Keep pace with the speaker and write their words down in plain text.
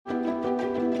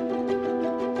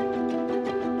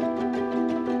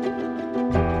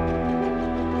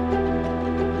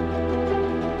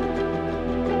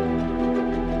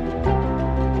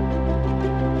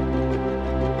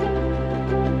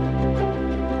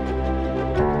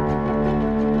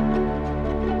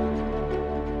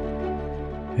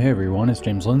Hey everyone, it's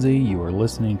James Lindsay. You are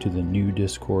listening to the New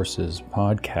Discourses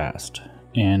podcast,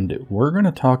 and we're going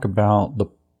to talk about the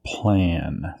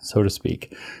plan, so to speak.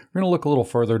 We're going to look a little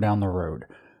further down the road.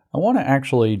 I want to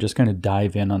actually just kind of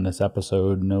dive in on this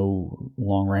episode, no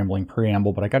long rambling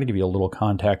preamble, but I got to give you a little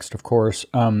context, of course.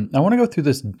 I want to go through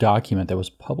this document that was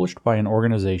published by an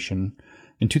organization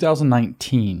in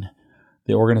 2019.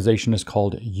 The organization is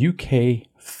called UK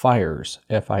Fires,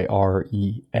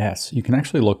 F-I-R-E-S. You can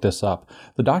actually look this up.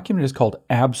 The document is called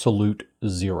Absolute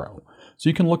Zero. So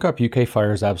you can look up UK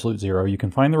Fires Absolute Zero. You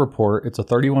can find the report. It's a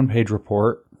 31-page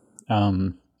report.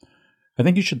 I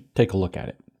think you should take a look at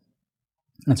it.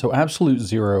 And so Absolute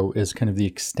Zero is kind of the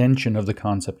extension of the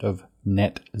concept of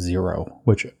net zero,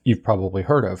 which you've probably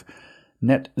heard of.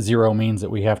 Net zero means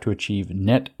that we have to achieve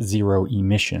net zero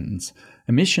emissions.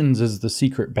 Emissions is the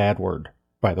secret bad word,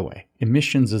 by the way.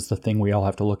 Emissions is the thing we all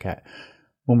have to look at.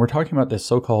 When we're talking about this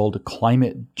so-called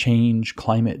climate change,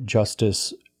 climate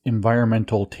justice,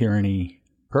 environmental tyranny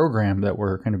program that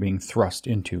we're kind of being thrust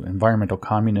into, environmental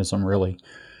communism, really,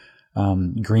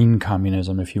 green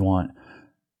communism, if you want.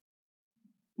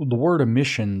 The word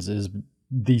emissions is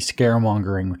the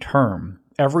scaremongering term.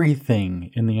 Everything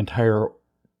in the entire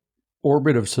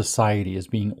orbit of society is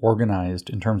being organized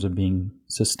in terms of being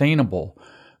sustainable,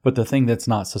 but the thing that's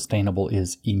not sustainable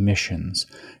is emissions.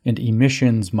 And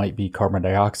emissions might be carbon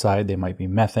dioxide, they might be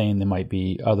methane, they might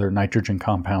be other nitrogen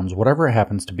compounds, whatever it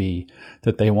happens to be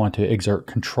that they want to exert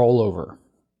control over.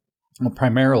 Well,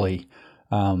 primarily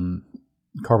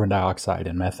carbon dioxide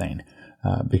and methane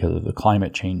because of the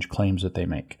climate change claims that they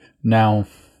make. Now,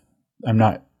 I'm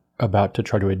not about to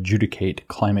try to adjudicate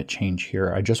climate change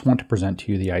here. I just want to present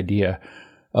to you the idea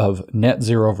of net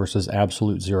zero versus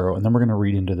absolute zero, and then we're going to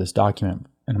read into this document,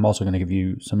 and I'm also going to give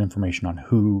you some information on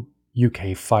who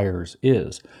UK Fires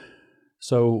is.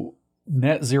 So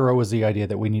net zero is the idea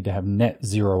that we need to have net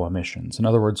zero emissions. In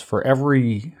other words, for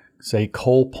every, say,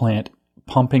 coal plant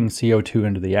pumping CO2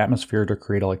 into the atmosphere to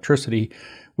create electricity,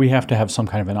 we have to have some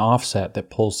kind of an offset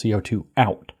that pulls CO2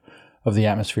 out of the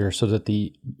atmosphere so that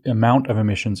the amount of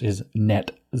emissions is net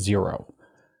zero.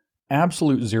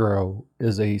 Absolute zero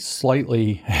is a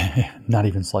slightly, not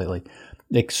even slightly,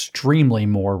 extremely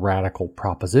more radical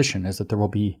proposition, is that there will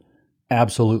be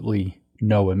absolutely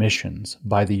no emissions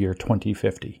by the year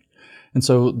 2050. And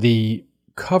so the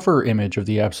cover image of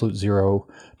the Absolute Zero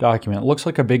document looks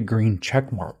like a big green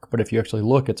check mark, but if you actually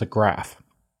look, it's a graph.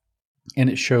 And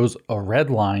it shows a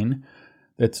red line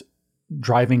that's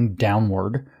driving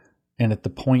downward. And at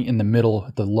the point in the middle,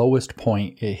 at the lowest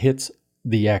point, it hits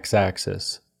the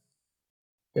x-axis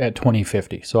at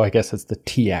 2050. So I guess it's the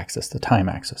t-axis, the time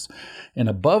axis. And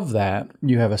above that,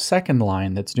 you have a second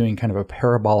line that's doing kind of a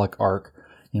parabolic arc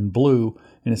in blue,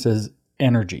 and it says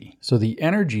energy. So the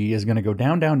energy is going to go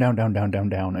down, down, down, down, down, down,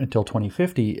 down until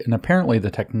 2050. And apparently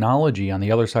the technology on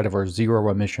the other side of our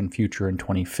zero emission future in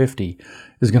 2050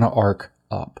 is going to arc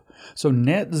up. So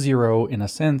net zero, in a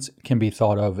sense, can be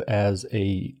thought of as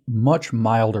a much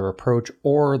milder approach,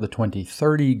 or the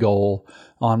 2030 goal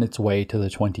on its way to the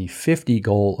 2050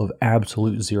 goal of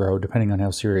absolute zero, depending on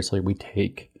how seriously we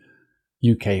take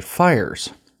UK Fires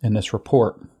in this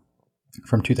report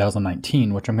from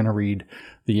 2019, which I'm going to read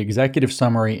the executive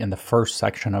summary in the first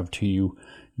section of to you.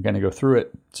 I'm going to go through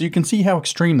it so you can see how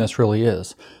extreme this really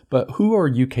is. But who are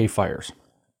UK Fires?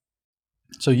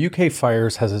 So UK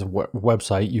Fires has his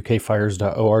website,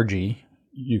 ukfires.org.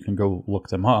 You can go look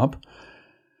them up.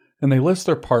 And they list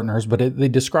their partners, but they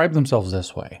describe themselves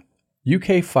this way.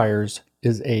 UK Fires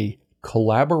is a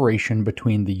collaboration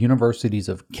between the universities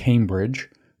of Cambridge,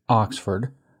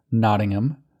 Oxford,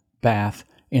 Nottingham, Bath,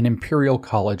 and Imperial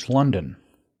College London.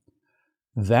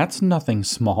 That's nothing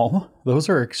small. Those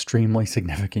are extremely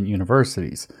significant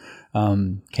universities.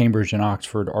 Cambridge and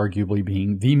Oxford arguably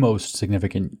being the most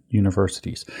significant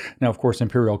universities. Now, of course,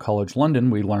 Imperial College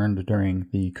London, we learned during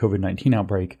the COVID-19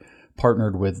 outbreak,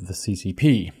 partnered with the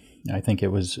CCP. I think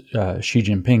it was Xi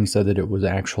Jinping said that it was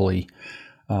actually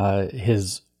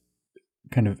his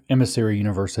kind of emissary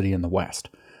university in the West.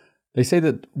 They say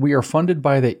that we are funded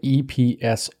by the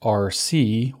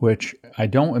EPSRC, which I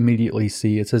don't immediately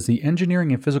see. It says the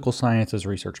Engineering and Physical Sciences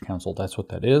Research Council. That's what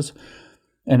that is.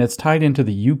 And it's tied into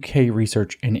the UK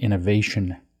Research and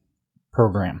Innovation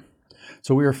Program.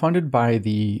 So we are funded by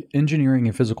the Engineering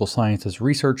and Physical Sciences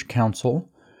Research Council.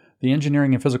 The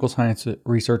Engineering and Physical Science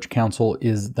Research Council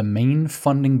is the main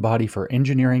funding body for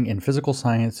engineering and physical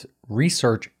science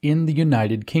research in the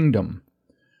United Kingdom.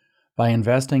 By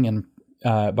investing and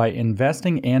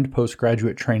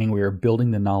postgraduate training, we are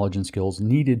building the knowledge and skills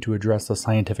needed to address the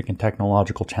scientific and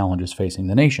technological challenges facing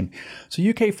the nation. So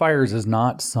UK Fires is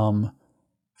not some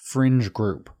fringe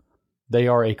group They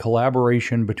are a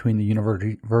collaboration between the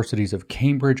universities of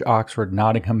Cambridge, Oxford,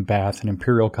 Nottingham, Bath, and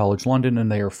Imperial College London, and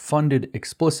they are funded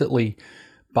explicitly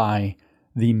by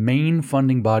the main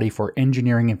funding body for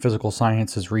engineering and physical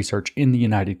sciences research in the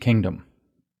United Kingdom.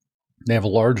 They have a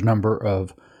large number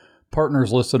of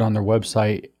partners listed on their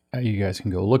website. You guys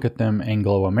can go look at them: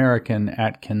 Anglo-American,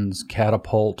 Atkins,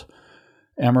 Catapult,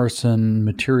 Emerson,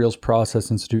 Materials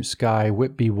Process Institute, Sky,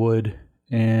 Whitby Wood,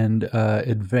 and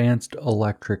Advanced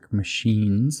Electric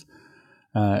Machines,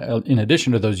 in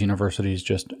addition to those universities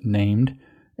just named.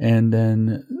 And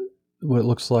then what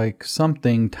looks like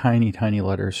something tiny, tiny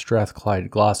letters, Strathclyde,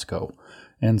 Glasgow.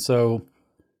 And so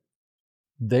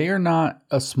they are not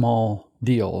a small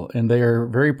deal, and they are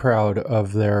very proud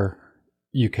of their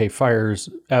UK Fire's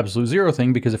Absolute Zero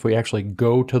thing, because if we actually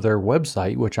go to their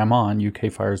website, which I'm on,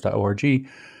 ukfires.org,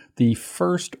 the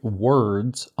first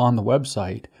words on the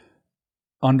website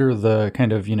under the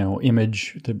kind of,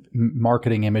 image, the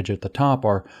marketing image at the top,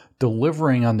 are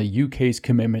delivering on the UK's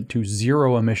commitment to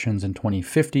zero emissions in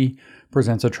 2050,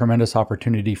 presents a tremendous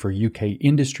opportunity for UK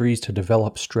industries to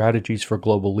develop strategies for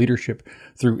global leadership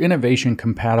through innovation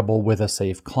compatible with a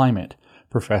safe climate.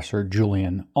 Professor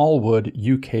Julian Allwood,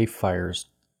 UK Fire's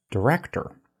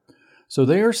director. So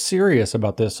they are serious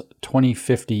about this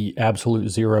 2050 absolute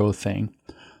zero thing.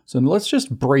 So let's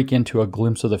just break into a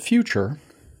glimpse of the future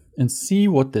and see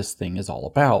what this thing is all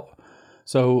about.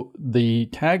 So the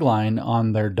tagline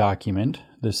on their document,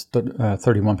 this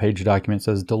 31-page document,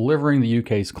 says, delivering the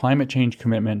UK's climate change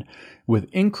commitment with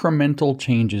incremental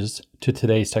changes to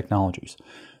today's technologies.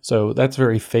 So that's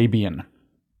very Fabian.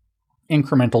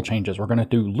 Incremental changes. We're going to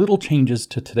do little changes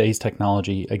to today's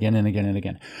technology again and again and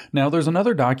again. Now, there's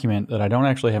another document that I don't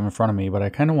actually have in front of me, but I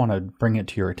kind of want to bring it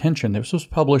to your attention. This was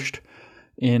published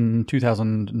in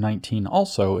 2019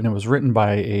 also, and it was written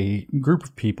by a group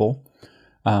of people.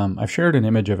 I've shared an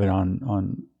image of it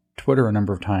on Twitter a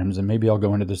number of times, and maybe I'll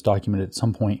go into this document at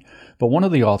some point. But one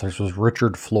of the authors was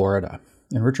Richard Florida,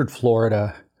 and Richard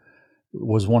Florida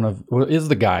is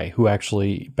the guy who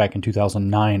actually, back in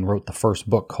 2009, wrote the first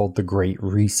book called The Great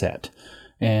Reset.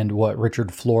 And what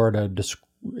Richard Florida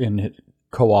and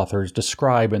co-authors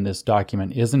describe in this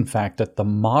document is, in fact, that the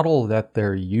model that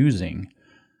they're using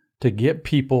to get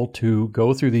people to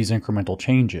go through these incremental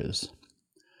changes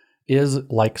is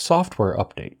like software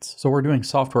updates. So we're doing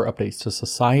software updates to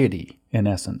society, in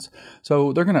essence.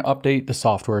 So they're going to update the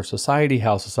software of society,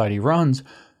 how society runs,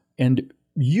 and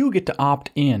you get to opt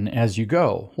in as you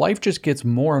go. Life just gets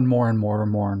more and more and more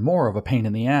and more and more of a pain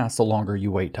in the ass the longer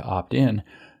you wait to opt in.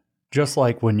 Just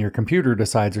like when your computer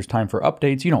decides there's time for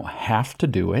updates, you don't have to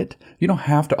do it. You don't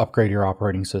have to upgrade your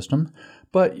operating system,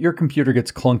 but your computer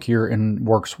gets clunkier and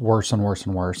works worse and worse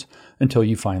and worse until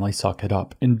you finally suck it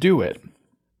up and do it.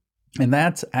 And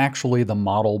that's actually the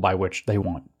model by which they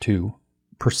want to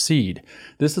proceed.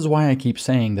 This is why I keep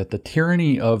saying that the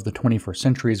tyranny of the 21st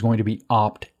century is going to be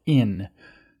opt-in.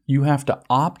 You have to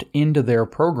opt into their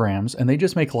programs, and they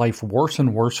just make life worse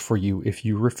and worse for you if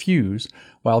you refuse,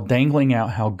 while dangling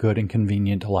out how good and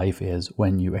convenient life is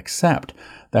when you accept.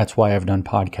 That's why I've done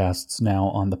podcasts now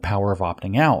on the power of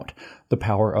opting out, the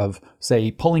power of, say,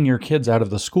 pulling your kids out of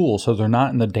the school so they're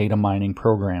not in the data mining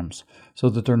programs, so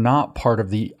that they're not part of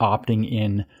the opting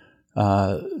in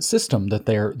system that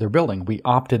they're building. We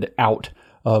opted out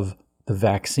of the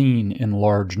vaccine in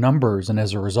large numbers, and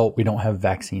as a result, we don't have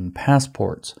vaccine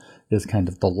passports, is kind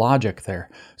of the logic there.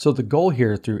 So the goal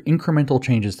here, through incremental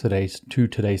changes to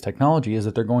today's technology, is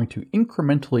that they're going to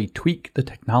incrementally tweak the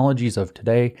technologies of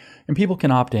today, and people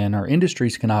can opt in, or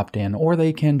industries can opt in, or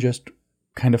they can just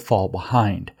kind of fall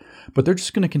behind. But they're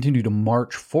just going to continue to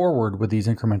march forward with these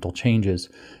incremental changes,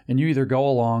 and you either go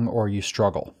along or you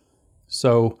struggle.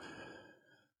 So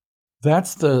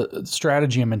that's the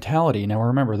strategy and mentality. Now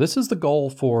remember, this is the goal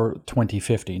for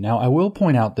 2050. Now I will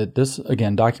point out that this,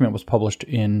 again, document was published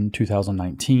in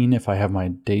 2019, if I have my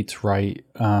dates right.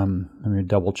 Let me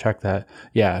double check that.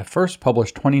 Yeah, first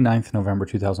published 29th November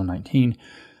 2019.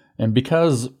 And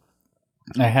because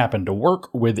I happen to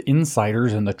work with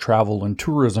insiders in the travel and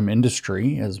tourism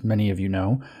industry, as many of you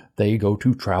know, they go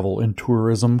to travel and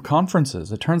tourism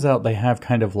conferences. It turns out they have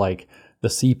kind of like the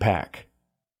CPAC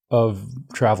of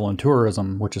travel and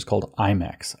tourism, which is called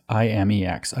IMEX,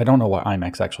 I-M-E-X. I don't know what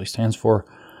IMEX actually stands for.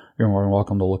 You're more than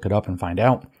welcome to look it up and find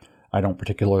out. I don't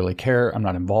particularly care. I'm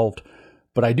not involved.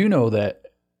 But I do know that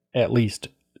at least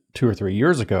 2 or 3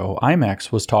 years ago, IMEX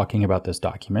was talking about this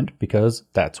document because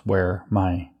that's where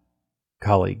my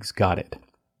colleagues got it.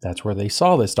 That's where they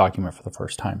saw this document for the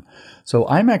first time. So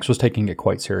IMEX was taking it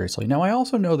quite seriously. Now, I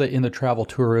also know that in the travel,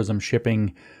 tourism,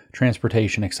 shipping,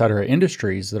 transportation, etc.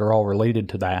 industries that are all related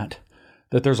to that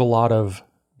there's a lot of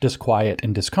disquiet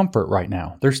and discomfort right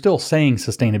now. They're still saying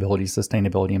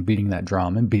sustainability, and beating that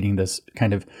drum and beating this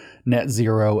kind of net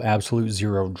zero, absolute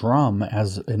zero drum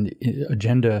as an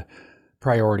agenda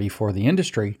priority for the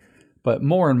industry. But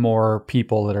more and more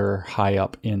people that are high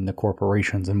up in the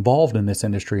corporations involved in this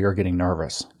industry are getting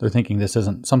nervous. They're thinking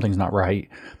something's not right.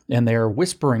 And they're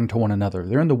whispering to one another.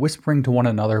 They're in the whispering to one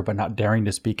another, but not daring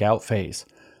to speak out phase.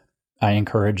 I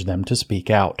encourage them to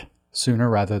speak out sooner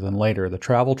rather than later. The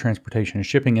travel, transportation, and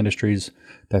shipping industries,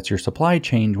 that's your supply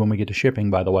chain when we get to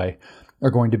shipping, by the way, are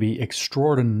going to be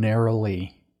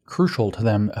extraordinarily crucial to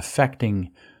them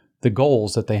affecting the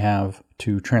goals that they have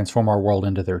to transform our world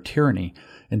into their tyranny.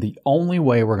 And the only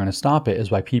way we're going to stop it is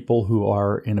by people who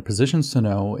are in a positions to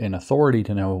know, in authority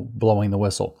to know, blowing the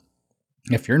whistle.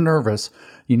 If you're nervous,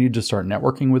 you need to start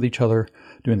networking with each other,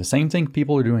 doing the same thing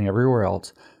people are doing everywhere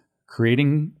else,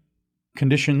 creating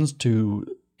conditions to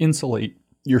insulate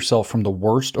yourself from the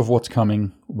worst of what's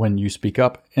coming when you speak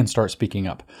up, and start speaking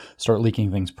up. Start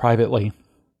leaking things privately.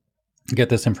 Get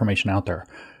this information out there.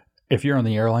 If you're in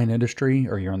the airline industry,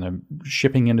 or you're in the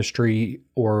shipping industry,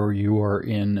 or you are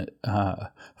in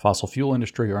fossil fuel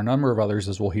industry, or a number of others,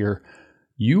 as we'll hear,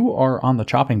 you are on the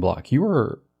chopping block. You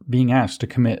are being asked to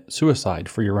commit suicide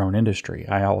for your own industry.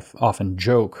 I often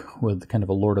joke with kind of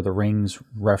a Lord of the Rings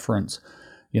reference,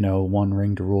 one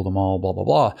ring to rule them all, blah, blah,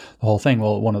 blah. The whole thing,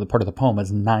 well, one of the part of the poem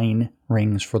is 9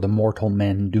 rings for the mortal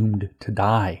men doomed to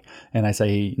die. And I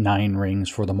say 9 rings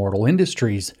for the mortal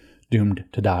industries doomed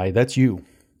to die. That's you.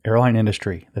 Airline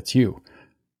industry, that's you.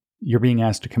 You're being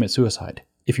asked to commit suicide.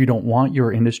 If you don't want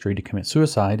your industry to commit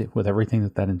suicide with everything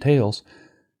that entails,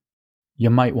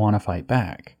 you might want to fight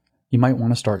back. You might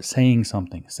want to start saying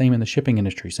something. Same in the shipping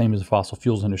industry, same as the fossil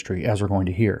fuels industry, as we're going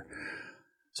to hear.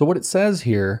 So what it says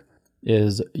here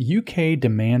is UK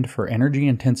demand for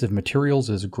energy-intensive materials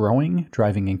is growing,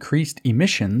 driving increased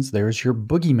emissions. There's your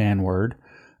boogeyman word.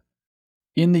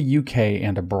 In the UK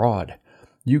and abroad.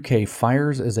 UK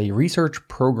Fires is a research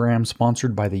program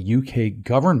sponsored by the UK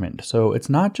government. So it's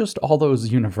not just all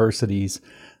those universities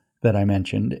that I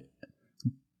mentioned,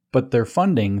 but their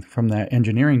funding from the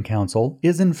Engineering Council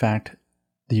is in fact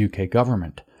the UK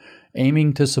government,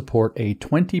 aiming to support a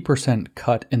 20%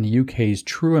 cut in the UK's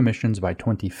true emissions by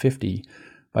 2050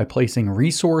 by placing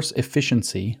resource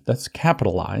efficiency, that's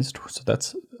capitalized, so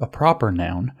that's a proper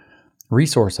noun,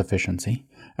 resource efficiency,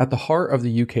 at the heart of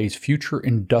the UK's future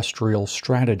industrial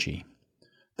strategy.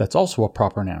 That's also a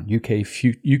proper noun.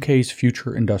 UK's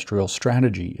future industrial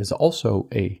strategy is also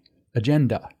an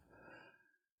agenda.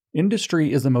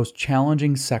 Industry is the most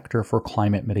challenging sector for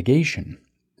climate mitigation.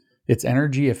 It's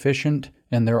energy efficient,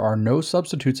 and there are no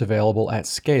substitutes available at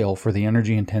scale for the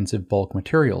energy-intensive bulk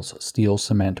materials, steel,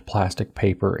 cement, plastic,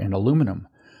 paper, and aluminum.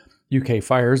 UK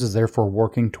Fires is therefore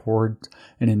working towards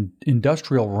an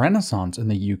industrial renaissance in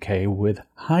the UK with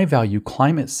high-value,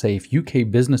 climate-safe UK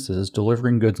businesses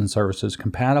delivering goods and services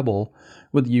compatible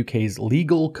with the UK's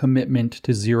legal commitment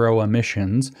to zero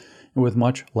emissions and with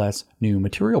much less new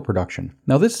material production.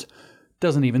 Now, this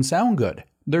doesn't even sound good.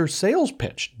 Their sales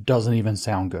pitch doesn't even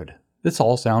sound good. This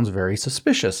all sounds very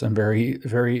suspicious and very,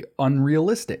 very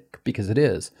unrealistic, because it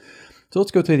is. So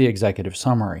let's go through the executive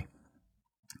summary.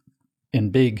 In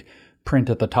big print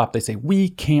at the top, they say, we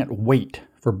can't wait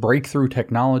for breakthrough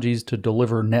technologies to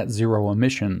deliver net zero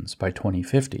emissions by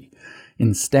 2050.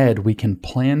 Instead, we can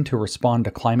plan to respond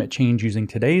to climate change using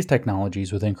today's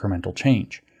technologies with incremental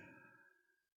change.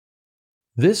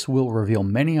 This will reveal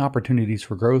many opportunities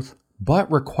for growth, but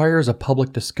requires a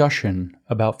public discussion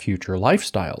about future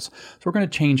lifestyles. So we're going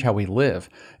to change how we live.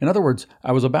 In other words,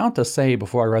 I was about to say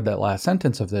before I read that last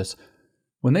sentence of this,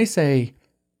 when they say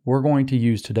we're going to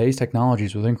use today's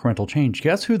technologies with incremental change,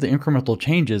 guess who the incremental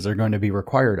changes are going to be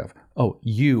required of? Oh,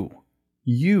 you,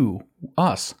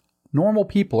 us, normal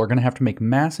people are going to have to make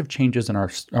massive changes in our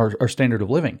standard of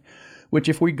living, which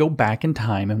if we go back in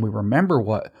time and we remember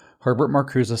what Herbert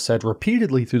Marcuse said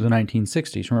repeatedly through the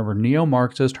 1960s. Remember,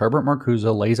 neo-Marxist Herbert Marcuse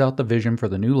lays out the vision for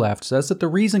the New Left, says that the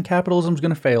reason capitalism is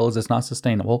going to fail is it's not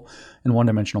sustainable and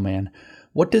one-dimensional man.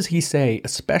 What does he say,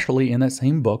 especially in that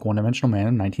same book, One-Dimensional Man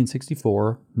in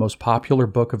 1964, most popular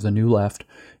book of the New Left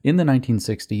in the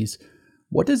 1960s?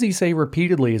 What does he say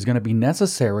repeatedly is going to be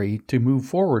necessary to move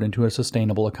forward into a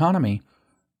sustainable economy?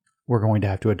 We're going to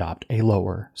have to adopt a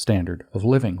lower standard of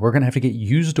living. We're going to have to get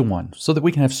used to one so that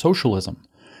we can have socialism,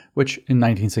 which in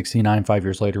 1969, 5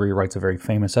 years later, he writes a very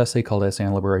famous essay called Essay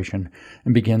on Liberation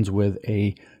and begins with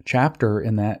a chapter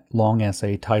in that long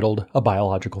essay titled A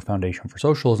Biological Foundation for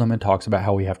Socialism, and talks about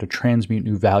how we have to transmute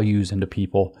new values into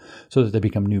people so that they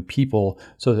become new people,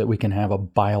 so that we can have a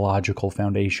biological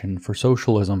foundation for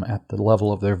socialism at the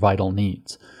level of their vital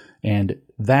needs. And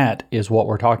that is what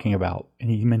we're talking about. And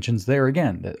he mentions there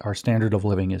again that our standard of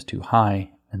living is too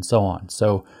high and so on.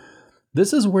 So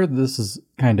this is where this is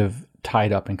kind of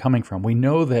tied up and coming from. We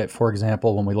know that, for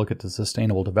example, when we look at the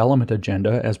Sustainable Development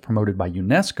Agenda as promoted by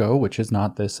UNESCO, which is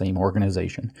not the same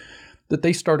organization, that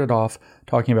they started off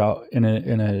talking about in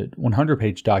a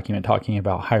 100-page document talking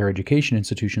about higher education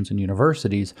institutions and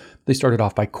universities. They started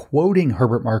off by quoting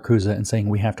Herbert Marcuse and saying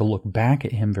we have to look back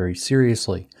at him very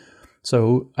seriously.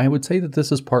 So I would say that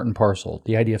this is part and parcel,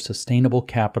 the idea of sustainable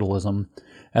capitalism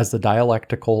as the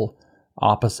dialectical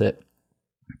opposite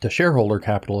to shareholder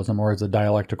capitalism, or as a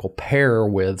dialectical pair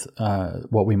with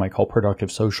what we might call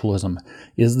productive socialism,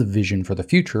 is the vision for the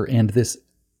future. And this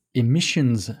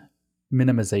emissions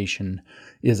minimization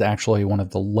is actually one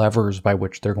of the levers by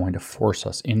which they're going to force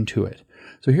us into it.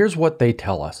 So here's what they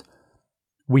tell us.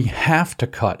 We have to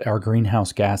cut our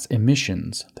greenhouse gas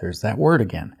emissions, there's that word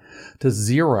again, to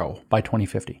zero by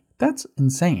 2050. That's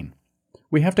insane.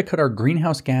 We have to cut our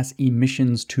greenhouse gas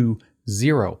emissions to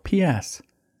zero. P.S.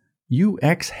 You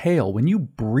exhale, when you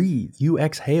breathe, you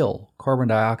exhale carbon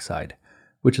dioxide,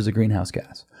 which is a greenhouse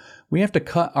gas. We have to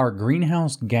cut our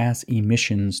greenhouse gas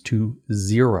emissions to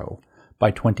zero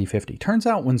by 2050. Turns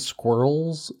out when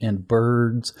squirrels and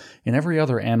birds and every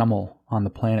other animal on the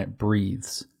planet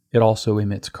breathes, it also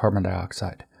emits carbon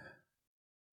dioxide.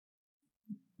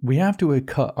 We have to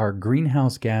cut our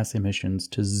greenhouse gas emissions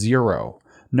to zero,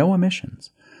 no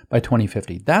emissions, by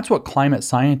 2050. That's what climate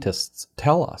scientists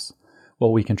tell us.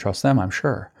 Well, we can trust them, I'm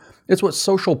sure. It's what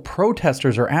social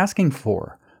protesters are asking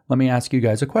for. Let me ask you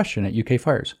guys a question at UK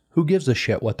Fires. Who gives a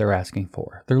shit what they're asking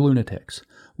for? They're lunatics.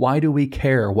 Why do we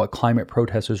care what climate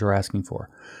protesters are asking for?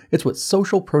 It's what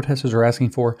social protesters are asking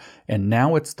for, and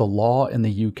now it's the law in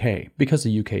the UK because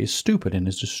the UK is stupid and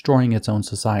is destroying its own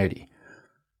society.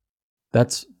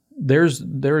 There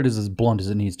it is, as blunt as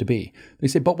it needs to be. They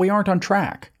say, but we aren't on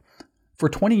track. For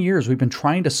 20 years, we've been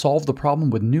trying to solve the problem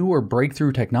with newer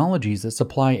breakthrough technologies that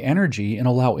supply energy and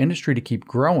allow industry to keep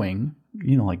growing,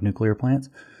 like nuclear plants,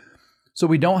 so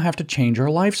we don't have to change our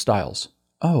lifestyles.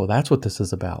 Oh, that's what this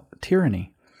is about,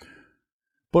 tyranny.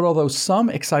 But although some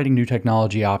exciting new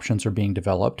technology options are being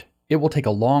developed, it will take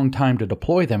a long time to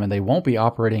deploy them and they won't be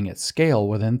operating at scale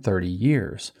within 30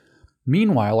 years.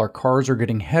 Meanwhile, our cars are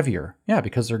getting heavier. Yeah,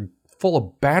 because they're full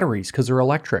of batteries because they're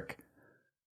electric.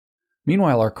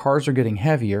 Meanwhile, our cars are getting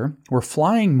heavier, we're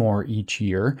flying more each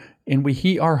year, and we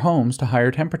heat our homes to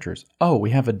higher temperatures. Oh,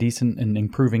 we have a decent and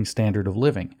improving standard of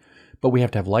living, but we have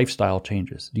to have lifestyle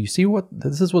changes. Do you see what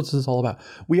this is all about?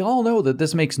 We all know that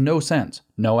this makes no sense.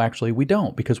 No, actually, we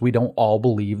don't, because we don't all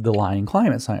believe the lying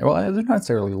climate science. Well, they're not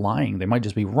necessarily lying. They might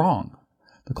just be wrong.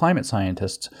 The climate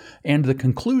scientists and the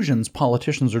conclusions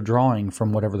politicians are drawing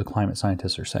from whatever the climate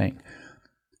scientists are saying.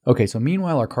 Okay, so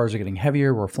meanwhile, our cars are getting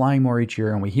heavier, we're flying more each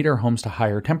year, and we heat our homes to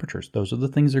higher temperatures. Those are the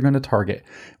things they're going to target.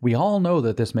 We all know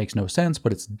that this makes no sense,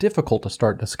 but it's difficult to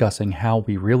start discussing how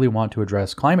we really want to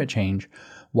address climate change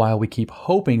while we keep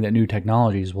hoping that new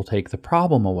technologies will take the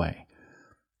problem away.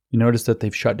 You notice that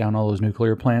they've shut down all those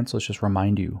nuclear plants? Let's just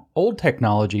remind you. Old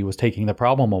technology was taking the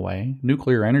problem away.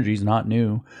 Nuclear energy is not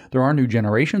new. There are new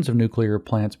generations of nuclear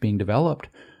plants being developed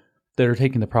that are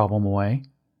taking the problem away,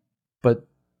 but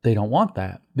they don't want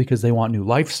that because they want new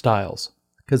lifestyles,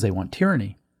 because they want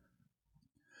tyranny.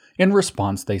 In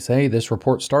response, they say, this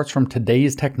report starts from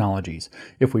today's technologies.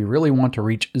 If we really want to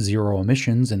reach zero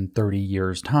emissions in 30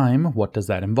 years' time, what does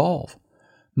that involve?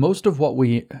 Most of what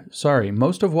we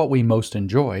most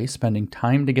enjoy, spending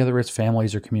time together as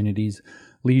families or communities,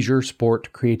 leisure,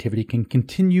 sport, creativity, can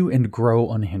continue and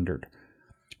grow unhindered.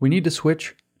 We need to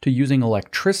switch to using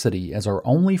electricity as our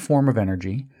only form of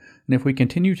energy, and if we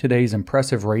continue today's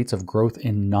impressive rates of growth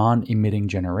in non-emitting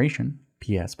generation,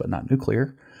 PS but not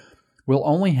nuclear, we'll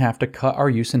only have to cut our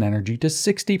use in energy to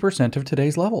 60% of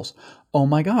today's levels. Oh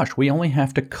my gosh, we only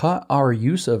have to cut our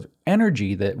use of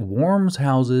energy that warms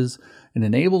houses and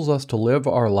enables us to live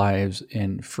our lives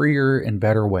in freer and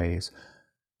better ways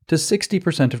to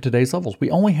 60% of today's levels. We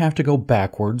only have to go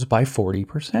backwards by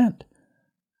 40%.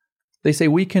 They say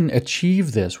we can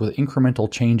achieve this with incremental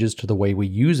changes to the way we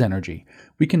use energy.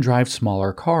 We can drive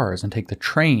smaller cars and take the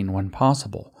train when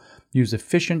possible, use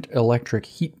efficient electric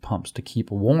heat pumps to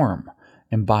keep warm,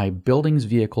 and buy buildings,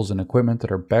 vehicles, and equipment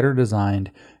that are better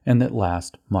designed and that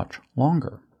last much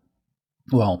longer.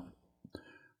 Well,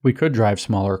 we could drive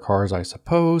smaller cars, I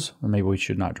suppose, or maybe we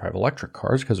should not drive electric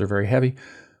cars because they're very heavy.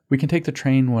 We can take the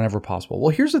train whenever possible. Well,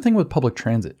 here's the thing with public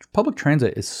transit. Public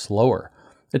transit is slower.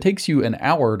 It takes you an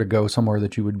hour to go somewhere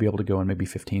that you would be able to go in maybe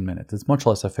 15 minutes. It's much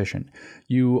less efficient.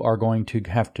 You are going to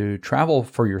have to travel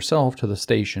for yourself to the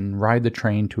station, ride the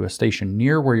train to a station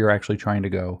near where you're actually trying to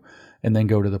go, and then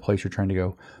go to the place you're trying to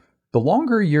go. The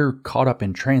longer you're caught up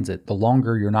in transit, the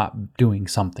longer you're not doing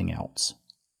something else.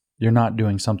 You're not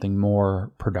doing something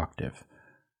more productive.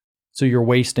 So you're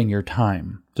wasting your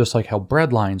time, just like how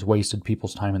bread lines wasted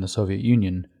people's time in the Soviet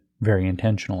Union very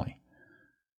intentionally.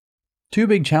 Two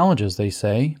big challenges, they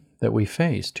say, that we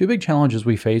face. Two big challenges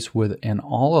we face with an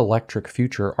all-electric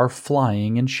future are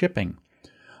flying and shipping.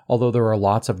 Although there are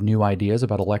lots of new ideas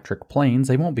about electric planes,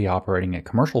 they won't be operating at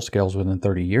commercial scales within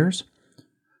 30 years.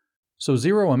 So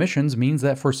zero emissions means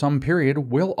that for some period,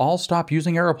 we'll all stop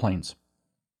using airplanes.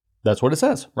 That's what it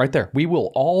says right there. We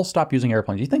will all stop using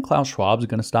airplanes. Do you think Klaus Schwab is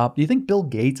going to stop? Do you think Bill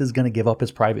Gates is going to give up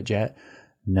his private jet?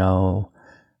 No.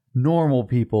 Normal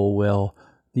people will.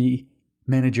 The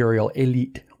managerial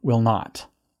elite will not.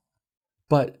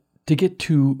 But to get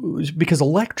to, because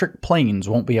electric planes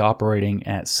won't be operating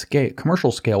at scale,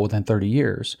 commercial scale within 30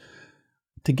 years,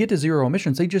 to get to zero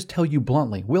emissions, they just tell you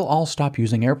bluntly, we'll all stop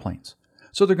using airplanes.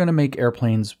 So they're going to make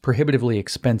airplanes prohibitively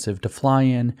expensive to fly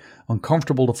in,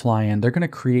 uncomfortable to fly in. They're going to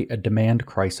create a demand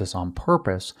crisis on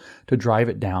purpose to drive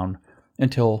it down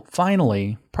until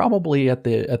finally, probably on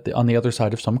the other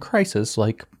side of some crisis,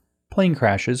 like plane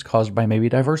crashes caused by maybe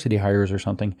diversity hires or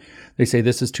something, they say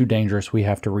this is too dangerous. We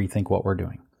have to rethink what we're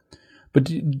doing. But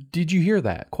did you hear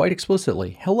that quite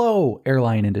explicitly? Hello,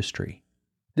 airline industry.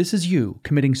 This is you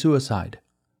committing suicide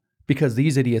because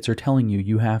these idiots are telling you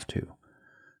you have to.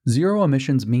 Zero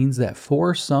emissions means that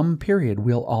for some period,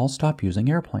 we'll all stop using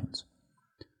airplanes.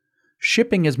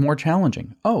 Shipping is more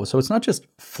challenging. Oh, so it's not just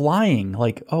flying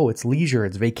like, oh, it's leisure,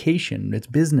 it's vacation, it's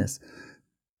business,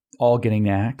 all getting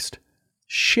axed.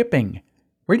 Shipping.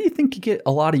 Where do you think you get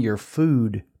a lot of your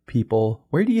food, people?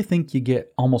 Where do you think you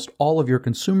get almost all of your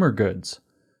consumer goods?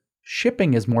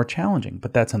 Shipping is more challenging,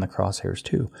 but that's in the crosshairs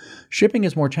too. Shipping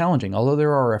is more challenging. Although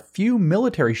there are a few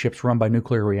military ships run by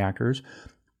nuclear reactors,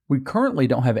 we currently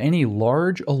don't have any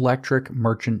large electric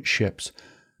merchant ships,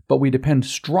 but we depend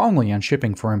strongly on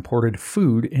shipping for imported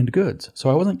food and goods. So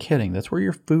I wasn't kidding. That's where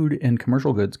your food and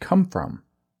commercial goods come from.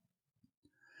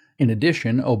 In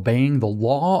addition, obeying the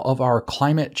law of our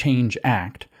Climate Change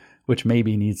Act, which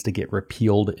maybe needs to get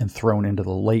repealed and thrown into the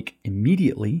lake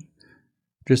immediately,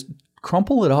 just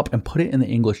crumple it up and put it in the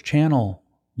English Channel,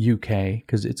 UK,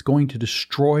 because it's going to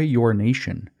destroy your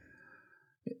nation.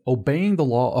 Obeying the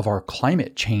law of our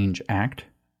Climate Change Act,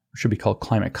 should be called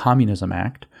Climate Communism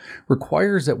Act,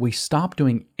 requires that we stop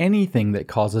doing anything that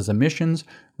causes emissions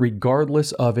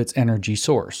regardless of its energy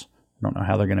source. I don't know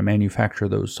how they're going to manufacture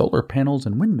those solar panels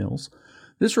and windmills.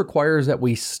 This requires that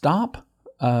we stop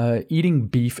eating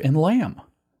beef and lamb.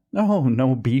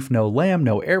 No beef, no lamb,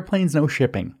 no airplanes, no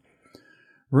shipping.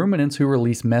 Ruminants who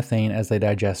release methane as they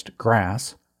digest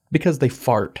grass because they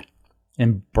fart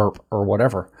and burp or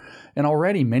whatever. And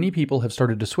already many people have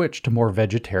started to switch to more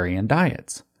vegetarian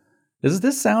diets. Is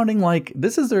this sounding like,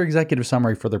 this is their executive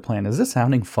summary for their plan. Is this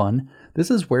sounding fun?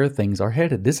 This is where things are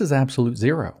headed. This is absolute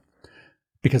zero.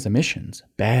 Because emissions,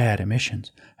 bad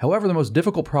emissions. However, the most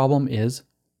difficult problem is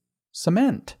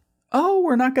cement. Oh,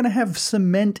 we're not going to have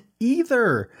cement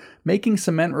either. Making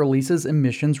cement releases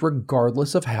emissions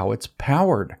regardless of how it's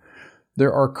powered.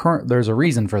 There's a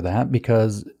reason for that,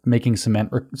 because making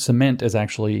cement is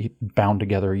actually bound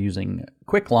together using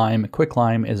quicklime.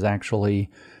 Quicklime is actually,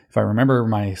 if I remember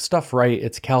my stuff right,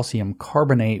 it's calcium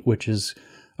carbonate, which is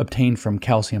obtained from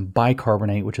calcium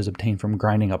bicarbonate, which is obtained from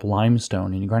grinding up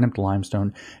limestone. And you grind up the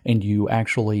limestone and you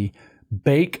actually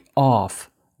bake off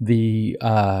the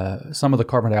some of the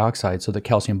carbon dioxide so that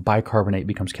calcium bicarbonate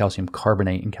becomes calcium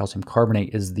carbonate, and calcium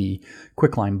carbonate is the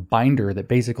quicklime binder that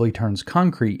basically turns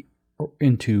concrete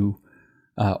into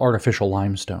artificial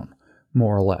limestone,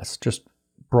 more or less. Just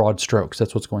broad strokes,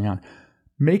 that's what's going on.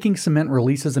 Making cement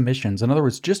releases emissions. In other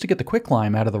words, just to get the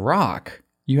quicklime out of the rock,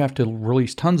 you have to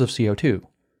release tons of CO2.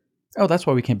 Oh, that's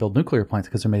why we can't build nuclear plants,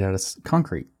 because they're made out of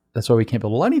concrete. That's why we can't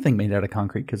build anything made out of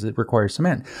concrete, because it requires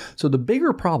cement. So the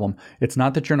bigger problem, it's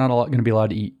not that you're not going to be allowed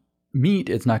to eat meat.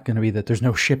 It's not going to be that there's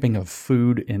no shipping of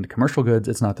food and commercial goods.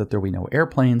 It's not that there will be no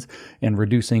airplanes, and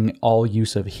reducing all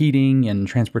use of heating and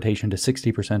transportation to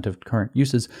 60% of current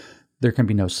uses. There can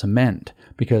be no cement,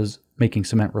 because making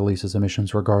cement releases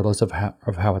emissions regardless of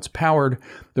how it's powered.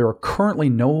 There are currently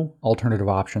no alternative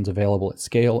options available at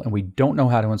scale, and we don't know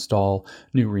how to install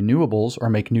new renewables or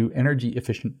make new energy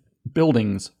efficient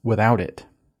buildings without it.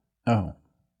 Oh.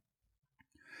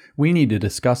 We need to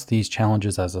discuss these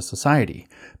challenges as a society.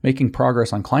 Making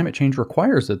progress on climate change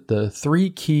requires that the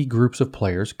three key groups of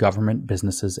players, government,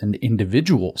 businesses, and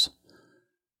individuals,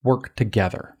 work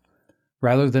together,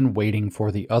 rather than waiting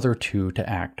for the other two to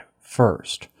act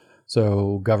first.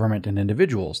 So government and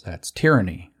individuals, that's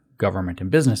tyranny. Government and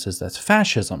businesses, that's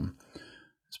fascism.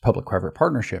 It's public-private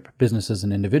partnership, businesses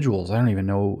and individuals. I don't even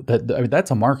know that. I mean,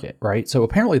 that's a market, right? So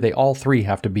apparently they all three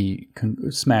have to be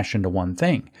smashed into one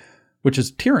thing, which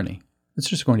is tyranny. It's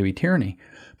just going to be tyranny.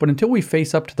 But until we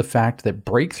face up to the fact that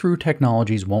breakthrough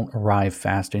technologies won't arrive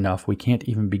fast enough, we can't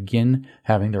even begin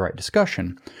having the right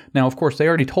discussion. Now, of course, they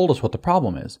already told us what the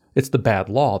problem is. It's the bad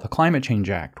law, the Climate Change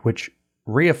Act, which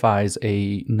reifies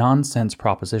a nonsense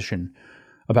proposition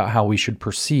about how we should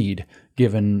proceed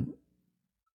given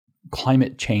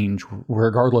climate change,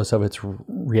 regardless of its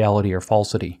reality or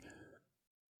falsity.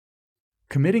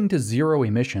 Committing to zero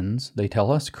emissions, they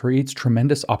tell us, creates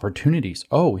tremendous opportunities.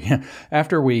 Oh, yeah.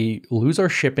 After we lose our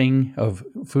shipping of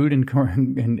food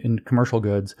and commercial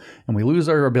goods, and we lose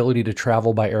our ability to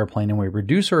travel by airplane, and we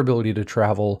reduce our ability to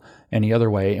travel any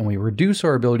other way, and we reduce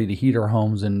our ability to heat our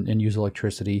homes and use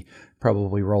electricity,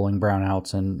 probably rolling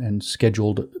brownouts and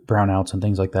scheduled brownouts and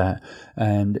things like that,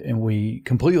 and we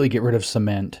completely get rid of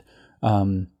cement.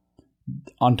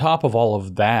 On top of all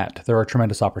of that, there are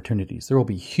tremendous opportunities. There will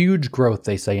be huge growth,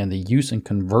 they say, in the use and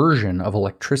conversion of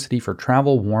electricity for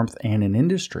travel, warmth, and in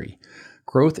industry.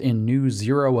 Growth in new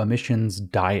zero emissions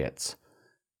diets.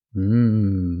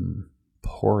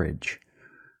 Porridge.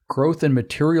 Growth in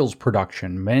materials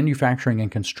production, manufacturing,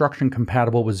 and construction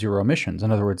compatible with zero emissions.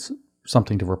 In other words,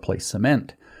 something to replace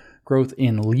cement. Growth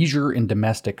in leisure and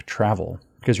domestic travel,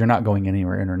 because you're not going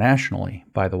anywhere internationally,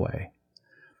 by the way.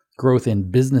 Growth in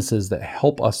businesses that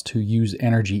help us to use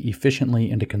energy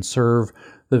efficiently and to conserve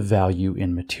the value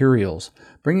in materials.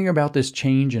 Bringing about this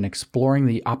change and exploring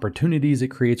the opportunities it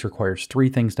creates requires three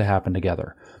things to happen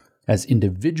together. As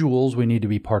individuals, we need to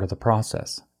be part of the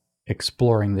process,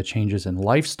 exploring the changes in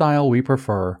lifestyle we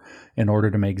prefer in order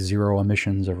to make zero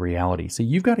emissions a reality. So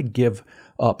you've got to give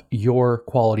up your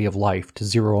quality of life to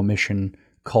zero emission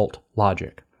cult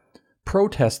logic.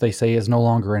 Protest, they say, is no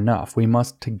longer enough. We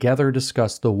must together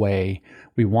discuss the way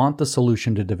we want the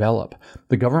solution to develop.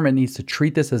 The government needs to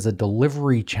treat this as a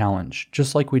delivery challenge,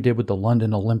 just like we did with the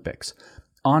London Olympics,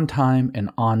 on time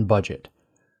and on budget.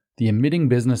 The emitting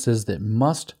businesses that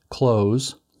must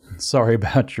close, sorry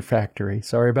about your factory,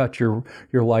 sorry about your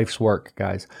life's work,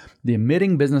 guys. The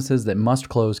emitting businesses that must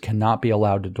close cannot be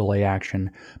allowed to delay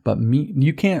action, but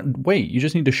you can't wait. You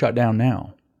just need to shut down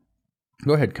now.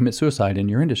 Go ahead, commit suicide in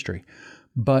your industry.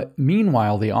 But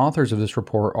meanwhile, the authors of this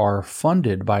report are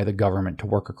funded by the government to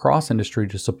work across industry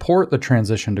to support the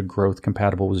transition to growth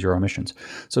compatible with zero emissions.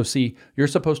 So see, you're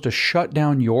supposed to shut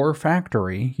down your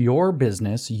factory, your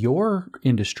business, your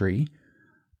industry,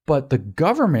 but the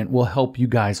government will help you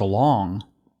guys along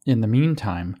in the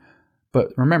meantime.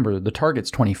 But remember, the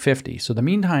target's 2050. So the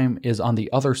meantime is on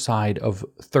the other side of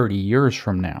 30 years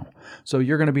from now. So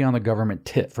you're going to be on the government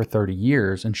tit for 30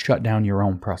 years and shut down your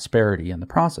own prosperity in the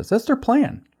process. That's their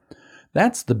plan.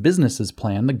 That's the business's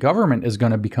plan. The government is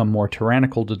going to become more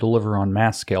tyrannical to deliver on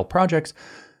mass scale projects,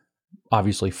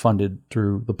 obviously funded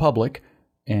through the public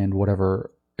and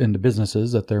whatever in the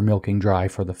businesses that they're milking dry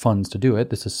for the funds to do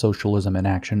it. This is socialism in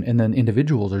action. And then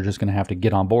individuals are just going to have to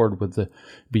get on board with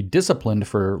be disciplined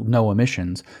for no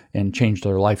emissions and change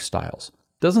their lifestyles.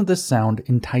 Doesn't this sound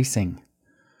enticing?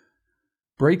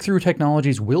 Breakthrough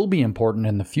technologies will be important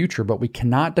in the future, but we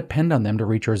cannot depend on them to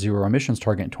reach our zero emissions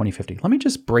target in 2050. Let me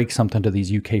just break something to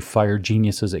these UK fire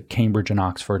geniuses at Cambridge and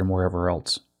Oxford and wherever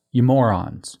else. You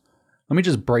morons. Let me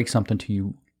just break something to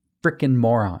you frickin'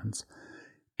 morons.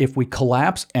 If we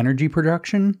collapse energy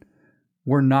production,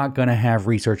 we're not going to have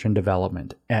research and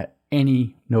development at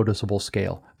any noticeable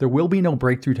scale. There will be no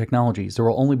breakthrough technologies. There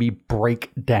will only be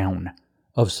breakdown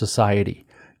of society.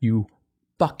 You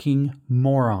fucking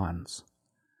morons.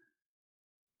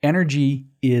 Energy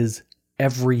is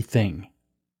everything.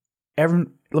 Let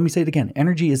me say it again.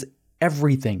 Energy is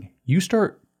everything. You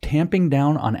start tamping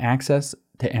down on access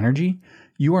to energy,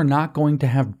 you are not going to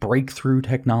have breakthrough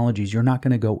technologies. You're not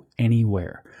going to go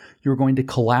anywhere. You're going to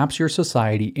collapse your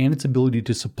society and its ability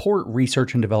to support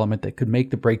research and development that could make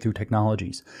the breakthrough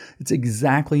technologies. It's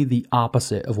exactly the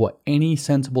opposite of what any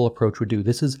sensible approach would do.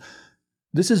 This is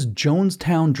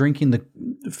Jonestown drinking the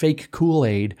fake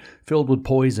Kool-Aid filled with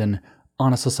poison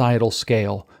on a societal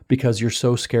scale because you're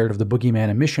so scared of the boogeyman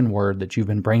emission word that you've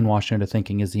been brainwashed into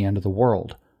thinking is the end of the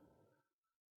world.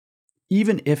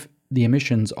 Even if the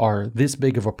emissions are this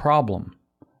big of a problem,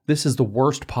 this is the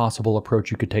worst possible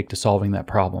approach you could take to solving that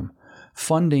problem.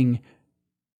 Funding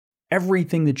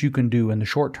everything that you can do in the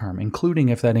short term, including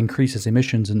if that increases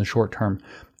emissions in the short term,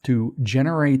 to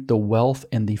generate the wealth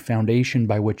and the foundation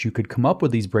by which you could come up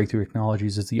with these breakthrough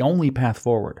technologies is the only path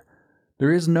forward.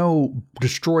 There is no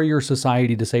destroy your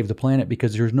society to save the planet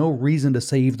because there's no reason to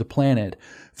save the planet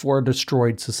for a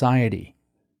destroyed society.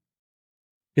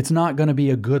 It's not going to be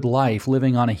a good life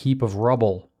living on a heap of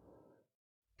rubble,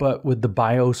 but with the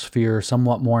biosphere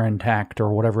somewhat more intact,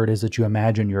 or whatever it is that you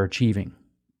imagine you're achieving.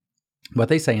 But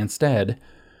they say instead,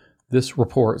 this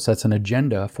report sets an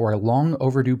agenda for a long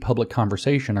overdue public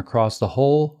conversation across the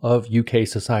whole of UK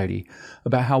society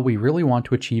about how we really want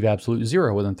to achieve absolute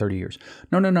zero within 30 years.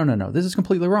 No. This is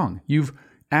completely wrong. You've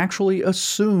actually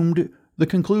assumed the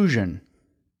conclusion.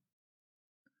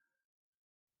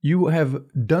 You have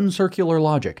done circular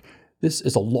logic. This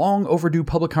is a long overdue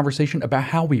public conversation about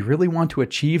how we really want to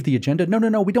achieve the agenda.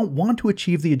 No. We don't want to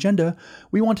achieve the agenda.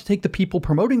 We want to take the people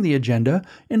promoting the agenda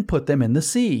and put them in the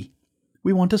sea.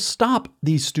 We want to stop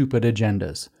these stupid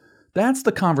agendas. That's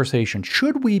the conversation.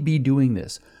 Should we be doing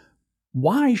this?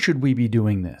 Why should we be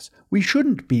doing this? Why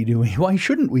shouldn't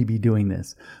we be doing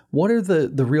this? What are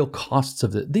the real costs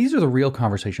of it? These are the real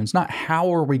conversations, not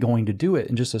how are we going to do it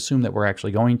and just assume that we're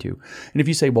actually going to. And if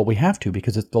you say, well, we have to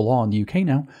because it's the law in the UK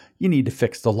now, you need to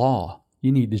fix the law.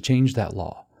 You need to change that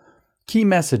law. Key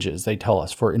messages, they tell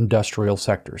us, for industrial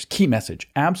sectors. Key message,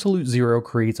 absolute zero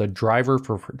creates a driver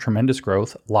for tremendous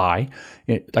growth. Lie.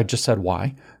 I just said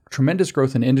why. Tremendous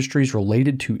growth in industries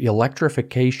related to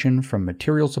electrification from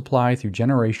material supply through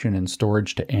generation and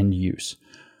storage to end use.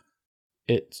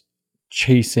 It's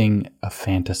chasing a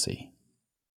fantasy.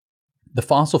 The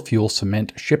fossil fuel,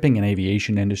 cement, shipping, and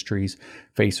aviation industries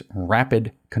face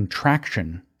rapid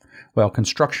contraction, while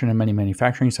construction and many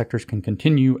manufacturing sectors can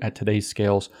continue at today's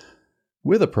scales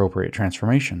with appropriate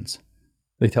transformations.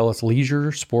 They tell us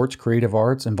leisure, sports, creative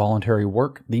arts, and voluntary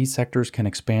work, these sectors can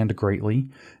expand greatly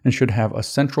and should have a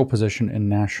central position in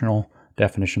national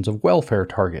definitions of welfare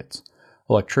targets.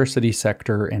 Electricity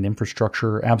sector and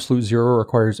infrastructure, absolute zero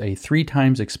requires a 3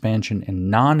 times expansion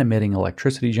in non-emitting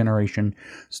electricity generation,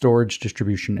 storage,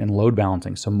 distribution, and load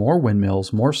balancing. So more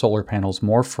windmills, more solar panels,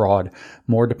 more fraud,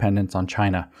 more dependence on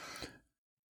China.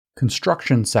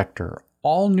 Construction sector.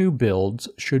 All new builds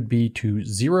should be to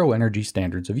zero energy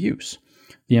standards of use.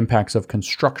 The impacts of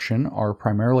construction are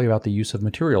primarily about the use of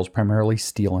materials, primarily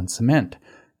steel and cement.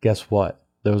 Guess what?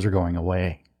 Those are going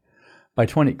away.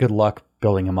 Good luck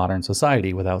building a modern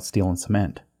society without steel and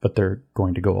cement, but they're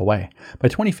going to go away. By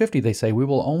 2050, they say we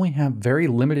will only have very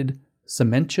limited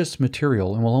cementitious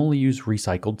material and will only use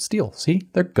recycled steel. See,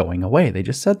 they're going away. They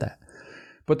just said that.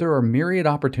 But there are myriad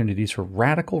opportunities for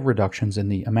radical reductions in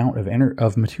the amount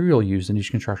of material used in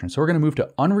each construction. So we're going to move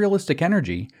to unrealistic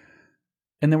energy,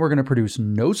 and then we're going to produce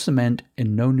no cement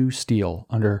and no new steel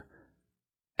under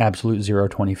absolute zero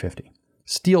 2050.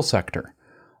 Steel sector.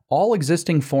 All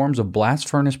existing forms of blast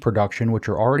furnace production, which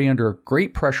are already under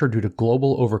great pressure due to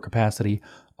global overcapacity,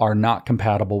 are not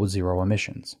compatible with zero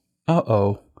emissions.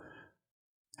 However,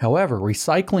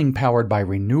 recycling powered by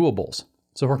renewables.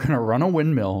 So we're going to run a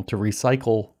windmill to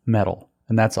recycle metal,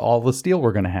 and that's all the steel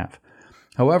we're going to have.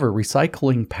 However,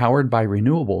 recycling powered by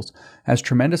renewables has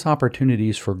tremendous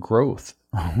opportunities for growth.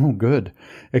 Oh, good.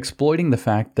 Exploiting the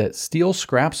fact that steel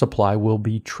scrap supply will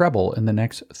be treble in the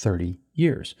next 30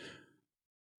 years.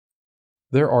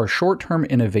 There are short-term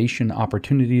innovation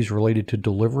opportunities related to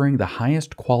delivering the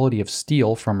highest quality of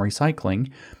steel from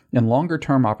recycling, and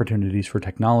longer-term opportunities for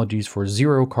technologies for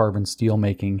zero-carbon steel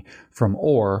making from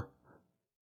ore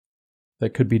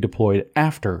that could be deployed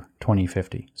after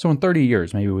 2050. So in 30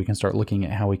 years, maybe we can start looking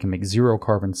at how we can make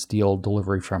zero-carbon steel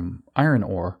delivery from iron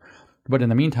ore. But in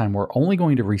the meantime, we're only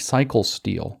going to recycle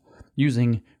steel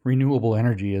using renewable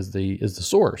energy as the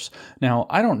source. Now,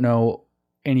 I don't know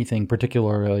anything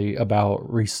particularly about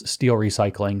steel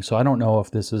recycling, so I don't know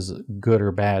if this is good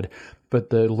or bad,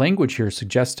 but the language here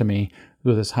suggests to me,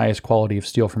 with this highest quality of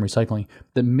steel from recycling,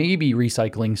 that maybe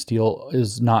recycling steel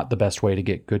is not the best way to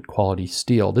get good quality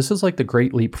steel. This is like the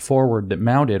great leap forward that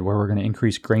Mao did, where we're going to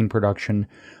increase grain production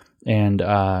and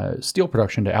steel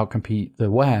production to outcompete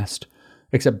the West,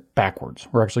 except backwards.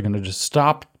 We're actually going to just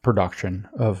stop production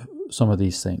of some of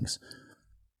these things.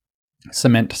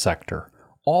 Cement sector.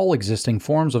 All existing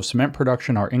forms of cement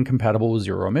production are incompatible with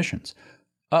zero emissions.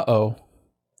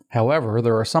 However,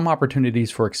 there are some opportunities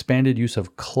for expanded use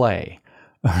of clay.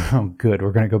 Oh, good.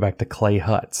 We're going to go back to clay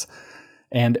huts.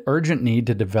 And urgent need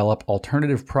to develop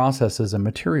alternative processes and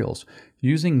materials.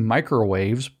 Using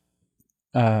microwaves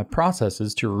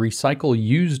processes to recycle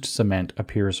used cement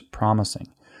appears promising.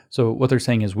 So what they're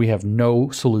saying is we have no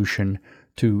solution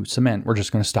to cement. We're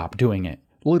just going to stop doing it.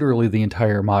 Literally, the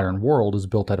entire modern world is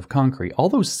built out of concrete. All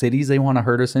those cities they want to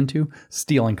herd us into,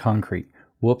 steel and concrete.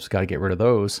 Whoops, got to get rid of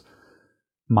those.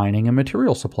 Mining and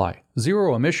material supply.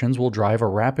 Zero emissions will drive a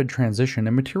rapid transition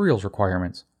in materials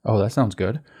requirements. Oh, that sounds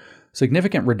good.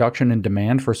 Significant reduction in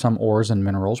demand for some ores and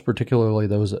minerals, particularly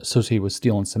those associated with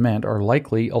steel and cement, are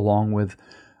likely, along with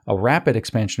A rapid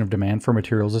expansion of demand for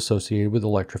materials associated with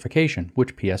electrification,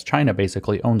 which PS China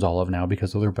basically owns all of now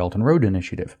because of their Belt and Road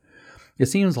Initiative. It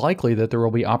seems likely that there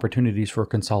will be opportunities for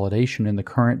consolidation in the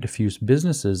current diffuse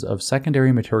businesses of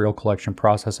secondary material collection,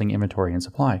 processing, inventory, and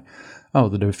supply. Oh,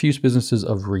 the diffuse businesses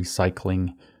of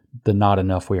recycling, the not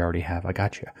enough we already have. I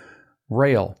got you.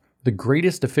 Rail. The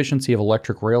greatest efficiency of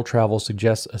electric rail travel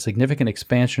suggests a significant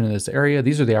expansion in this area.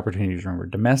 These are the opportunities, remember,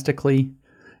 domestically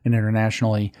and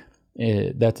internationally.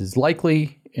 That is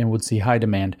likely and would see high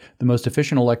demand. The most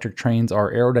efficient electric trains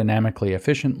are aerodynamically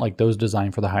efficient, like those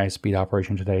designed for the highest speed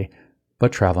operation today,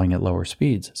 but traveling at lower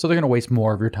speeds. So they're going to waste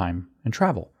more of your time in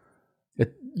travel.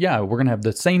 We're going to have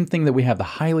the same thing that we have, the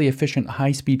highly efficient,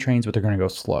 high-speed trains, but they're going to go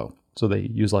slow. So they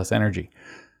use less energy.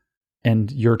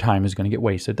 And your time is going to get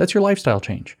wasted. That's your lifestyle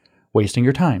change. Wasting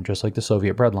your time, just like the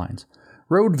Soviet breadlines.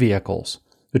 Road vehicles.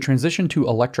 The transition to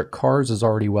electric cars is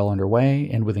already well underway,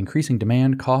 and with increasing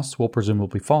demand, costs will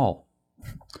presumably fall.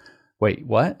 Wait,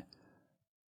 what?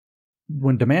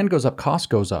 When demand goes up, cost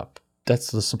goes up.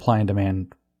 That's the supply and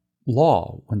demand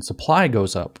law. When supply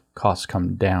goes up, costs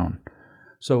come down.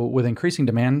 So with increasing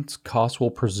demand, costs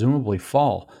will presumably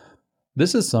fall.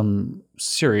 This is some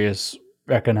serious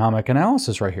economic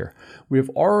analysis right here. We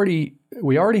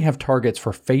already have targets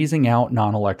for phasing out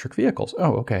non-electric vehicles.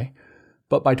 Oh, okay.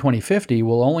 But by 2050,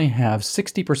 we'll only have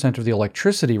 60% of the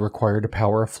electricity required to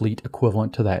power a fleet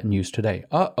equivalent to that in use today.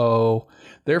 Uh-oh.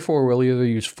 Therefore, we'll either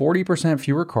use 40%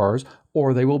 fewer cars,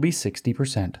 or they will be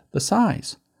 60% the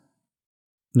size.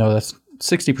 No, that's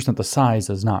 60% the size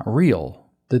is not real.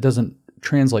 That doesn't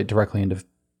translate directly into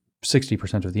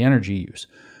 60% of the energy use.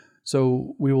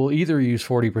 So we will either use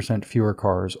 40% fewer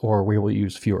cars, or we will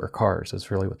use fewer cars. That's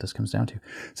really what this comes down to.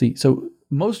 See, so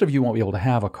most of you won't be able to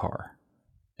have a car.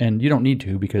 And you don't need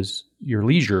to, because your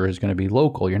leisure is going to be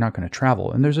local. You're not going to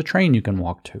travel. And there's a train you can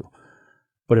walk to,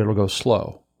 but it'll go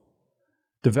slow.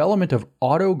 Development of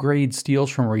auto-grade steels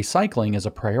from recycling is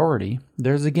a priority.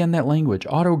 There's again that language,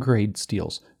 auto-grade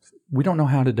steels. We don't know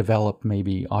how to develop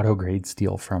maybe auto-grade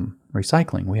steel from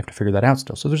recycling. We have to figure that out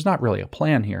still. So there's not really a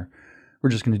plan here.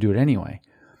 We're just going to do it anyway.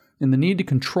 And the need to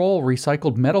control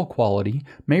recycled metal quality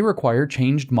may require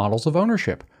changed models of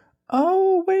ownership.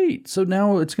 Oh, wait. So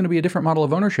now it's going to be a different model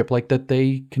of ownership, like that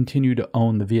they continue to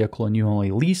own the vehicle and you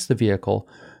only lease the vehicle,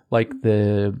 like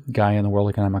the guy in the World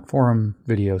Economic Forum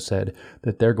video said,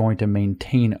 that they're going to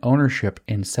maintain ownership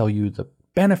and sell you the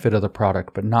benefit of the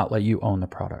product, but not let you own the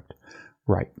product.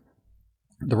 Right.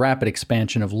 The rapid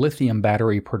expansion of lithium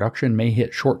battery production may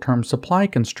hit short-term supply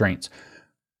constraints.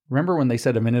 Remember when they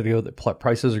said a minute ago that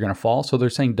prices are going to fall? So they're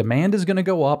saying demand is going to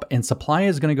go up and supply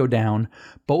is going to go down,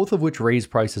 both of which raise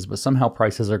prices, but somehow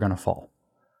prices are going to fall.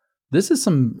 This is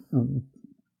some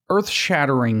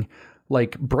earth-shattering,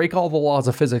 like break all the laws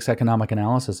of physics economic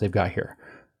analysis they've got here.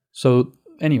 So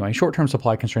anyway, short-term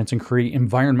supply constraints and create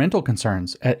environmental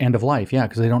concerns at end of life. Yeah,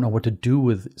 because they don't know what to do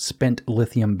with spent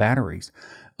lithium batteries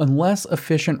unless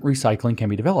efficient recycling can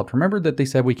be developed. Remember that they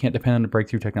said we can't depend on the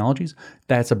breakthrough technologies?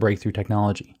 That's a breakthrough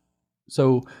technology.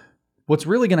 So what's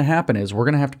really going to happen is we're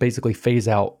going to have to basically phase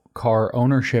out car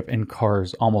ownership in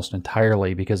cars almost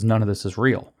entirely because none of this is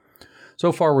real.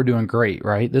 So far, we're doing great,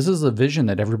 right? This is the vision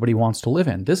that everybody wants to live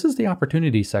in. This is the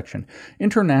opportunity section.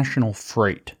 International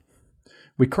freight.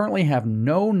 We currently have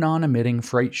no non-emitting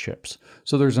freight ships.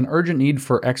 So there's an urgent need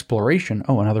for exploration.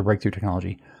 Oh, another breakthrough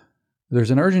technology.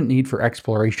 There's an urgent need for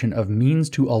exploration of means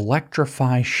to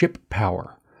electrify ship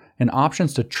power and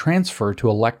options to transfer to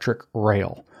electric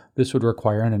rail. This would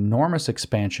require an enormous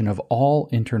expansion of all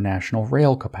international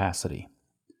rail capacity.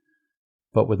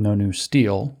 But with no new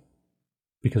steel,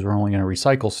 because we're only going to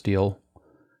recycle steel,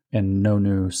 and no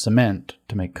new cement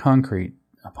to make concrete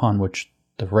upon which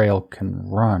the rail can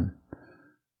run.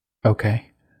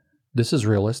 Okay, this is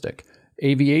realistic.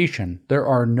 Aviation. There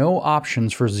are no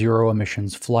options for zero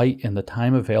emissions flight in the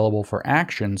time available for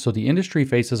action, so the industry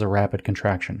faces a rapid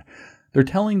contraction. They're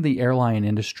telling the airline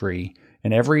industry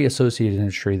and every associated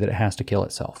industry that it has to kill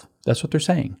itself. That's what they're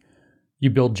saying. You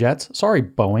build jets? Sorry,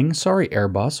 Boeing. Sorry,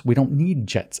 Airbus. We don't need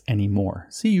jets anymore.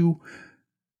 See you.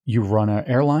 You run an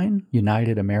airline,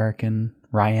 United, American,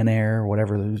 Ryanair,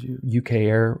 whatever those, UK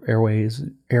Airways,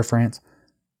 Air France.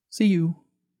 See you.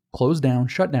 Close down,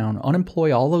 shut down,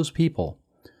 unemploy all those people.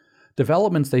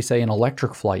 Developments, they say, in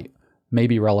electric flight may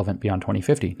be relevant beyond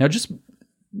 2050. Now just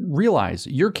realize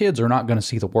your kids are not going to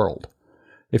see the world.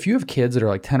 If you have kids that are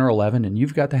like 10 or 11 and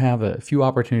you've got to have a few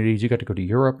opportunities, you got to go to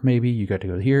Europe maybe, you got to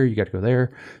go here, you got to go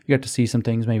there, you got to see some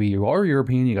things, maybe you are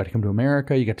European, you got to come to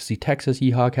America, you got to see Texas,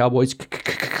 yeehaw, cowboys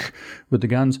with the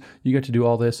guns, you got to do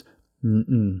all this.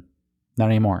 Not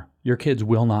anymore. Your kids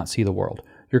will not see the world.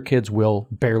 Your kids will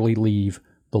barely leave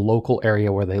the local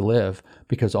area where they live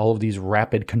because all of these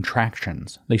rapid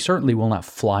contractions. They certainly will not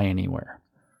fly anywhere.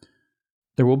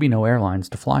 There will be no airlines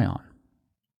to fly on.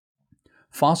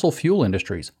 Fossil fuel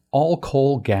industries, all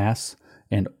coal, gas,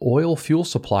 and oil fuel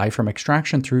supply from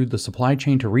extraction through the supply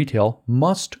chain to retail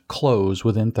must close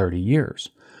within 30 years,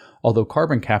 although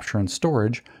carbon capture and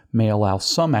storage may allow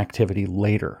some activity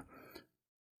later.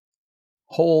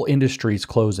 Whole industries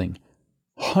closing.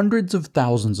 Hundreds of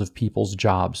thousands of people's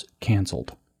jobs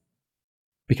canceled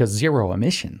because zero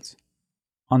emissions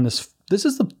on this. This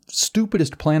is the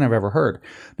stupidest plan I've ever heard.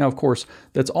 Now, of course,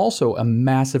 that's also a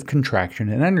massive contraction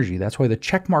in energy. That's why the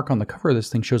check mark on the cover of this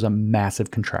thing shows a massive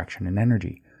contraction in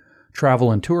energy. Travel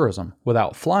and tourism.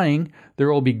 Without flying, there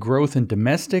will be growth in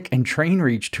domestic and train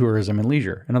reach tourism and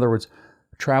leisure. In other words,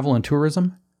 travel and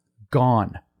tourism,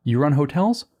 gone. You run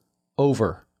hotels?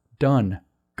 Over. Done.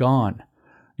 Gone.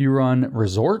 You run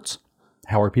resorts?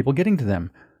 How are people getting to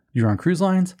them? You run cruise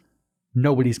lines?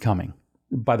 Nobody's coming.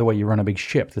 By the way, you run a big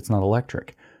ship that's not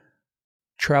electric.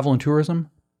 Travel and tourism,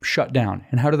 shut down.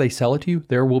 And how do they sell it to you?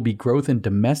 There will be growth in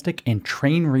domestic and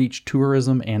train reach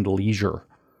tourism and leisure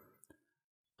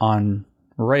on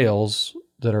rails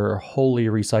that are wholly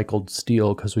recycled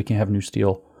steel because we can have new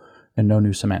steel and no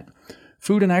new cement.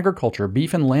 Food and agriculture,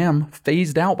 beef and lamb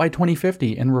phased out by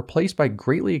 2050 and replaced by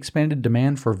greatly expanded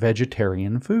demand for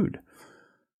vegetarian food.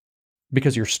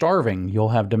 Because you're starving, you'll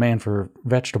have demand for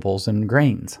vegetables and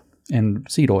grains and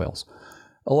seed oils.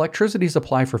 Electricity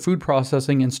supply for food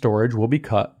processing and storage will be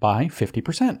cut by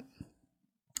 50%.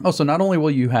 Also, not only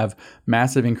will you have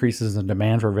massive increases in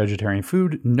demand for vegetarian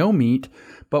food, no meat,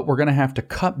 but we're going to have to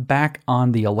cut back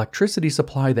on the electricity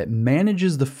supply that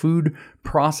manages the food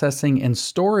processing and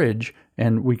storage,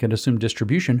 and we can assume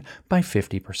distribution, by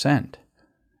 50%.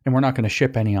 And we're not going to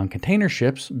ship any on container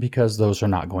ships because those are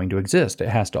not going to exist. It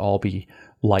has to all be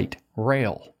light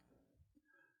rail.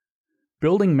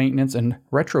 Building maintenance and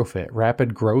retrofit,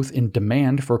 rapid growth in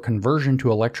demand for conversion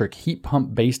to electric heat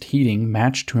pump-based heating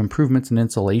matched to improvements in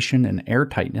insulation and air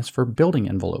tightness for building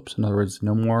envelopes. In other words,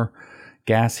 no more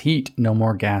gas heat, no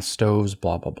more gas stoves,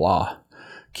 blah, blah, blah.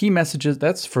 Key messages,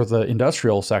 that's for the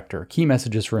industrial sector. Key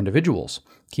messages for individuals.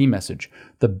 Key message,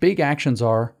 the big actions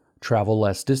are travel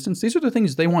less distance. These are the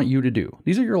things they want you to do.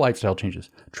 These are your lifestyle changes.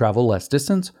 Travel less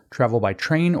distance, travel by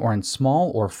train or in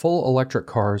small or full electric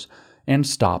cars, and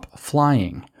stop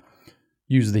flying.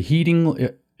 Use the heating,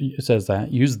 it says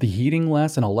that, use the heating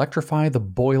less and electrify the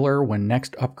boiler when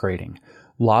next upgrading.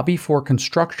 Lobby for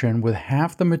construction with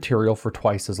half the material for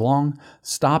twice as long.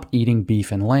 Stop eating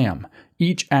beef and lamb.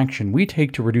 Each action we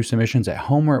take to reduce emissions at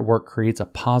home or at work creates a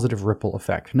positive ripple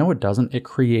effect. No, it doesn't. It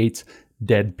creates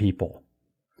dead people.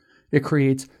 It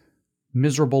creates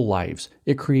miserable lives.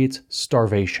 It creates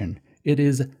starvation. It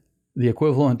is the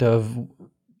equivalent of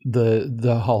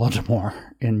the Holodomor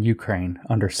in Ukraine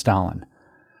under Stalin.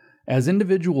 As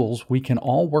individuals, we can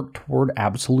all work toward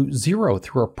absolute zero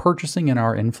through our purchasing and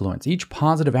our influence. Each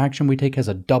positive action we take has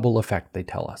a double effect, they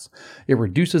tell us. It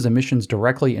reduces emissions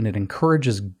directly and it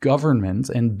encourages governments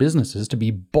and businesses to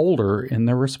be bolder in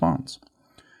their response.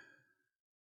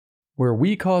 Where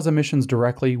we cause emissions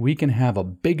directly, we can have a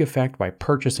big effect by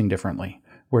purchasing differently.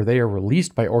 Where they are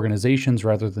released by organizations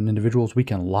rather than individuals, we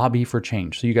can lobby for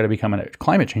change. So you got to become a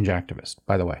climate change activist,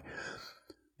 by the way.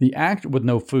 The act with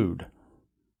no food.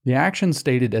 The actions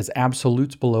stated as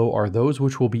absolutes below are those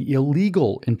which will be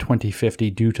illegal in 2050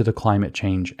 due to the Climate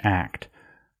Change Act.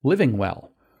 Living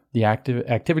well. The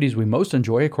activities we most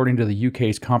enjoy, according to the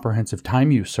UK's Comprehensive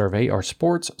Time Use Survey, are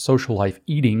sports, social life,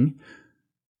 eating.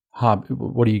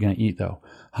 What are you going to eat, though?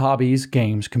 Hobbies,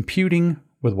 games, computing,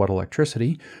 with what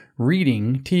electricity?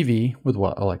 Reading, TV, with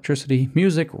what electricity?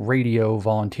 Music, radio,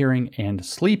 volunteering, and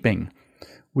sleeping.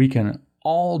 We can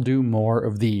all do more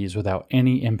of these without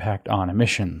any impact on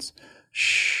emissions.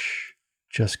 Shh,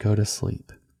 just go to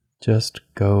sleep. Just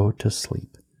go to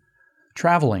sleep.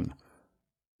 Traveling.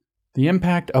 The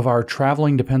impact of our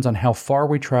traveling depends on how far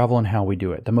we travel and how we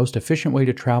do it. The most efficient way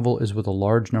to travel is with a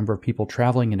large number of people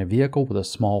traveling in a vehicle with a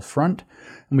small front,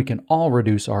 and we can all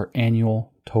reduce our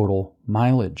annual total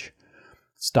mileage.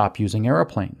 Stop using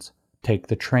airplanes. Take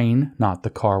the train, not the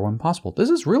car when possible. This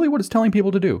is really what it's telling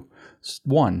people to do.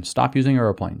 1, stop using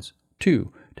airplanes.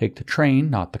 2, take the train,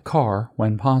 not the car,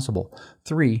 when possible.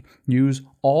 3, use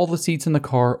all the seats in the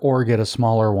car or get a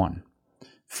smaller one.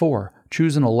 4,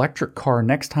 choose an electric car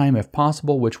next time if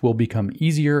possible, which will become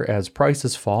easier as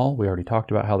prices fall. We already talked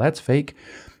about how that's fake.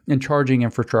 And charging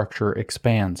infrastructure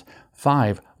expands.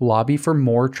 5, lobby for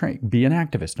more be an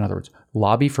activist. In other words,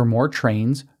 lobby for more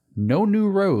trains, no new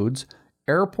roads,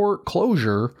 airport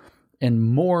closure, and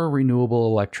more renewable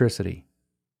electricity.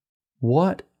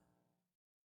 What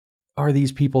are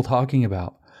these people talking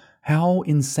about? How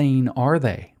insane are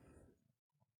they?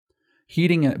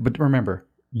 Heating it, but remember,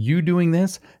 you doing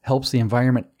this helps the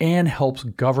environment and helps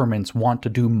governments want to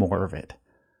do more of it.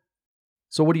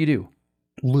 So what do?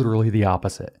 Literally the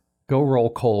opposite. Go roll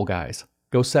coal, guys.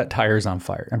 Go set tires on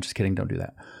fire. I'm just kidding. Don't do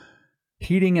that.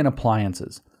 Heating and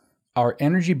appliances. Our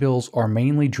energy bills are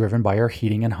mainly driven by our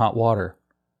heating and hot water.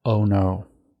 Oh no.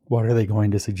 What are they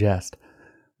going to suggest?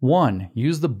 1.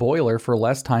 Use the boiler for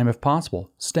less time if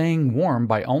possible, staying warm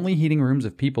by only heating rooms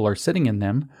if people are sitting in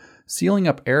them, sealing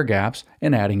up air gaps,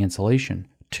 and adding insulation.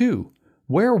 2.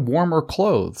 Wear warmer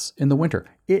clothes in the winter.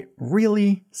 It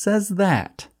really says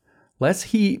that. Less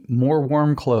heat, more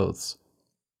warm clothes.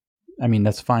 I mean,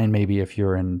 that's fine maybe if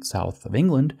you're in south of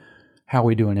England. How are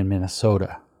we doing in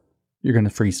Minnesota? You're going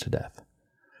to freeze to death.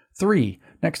 3.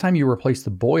 Next time you replace the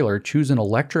boiler, choose an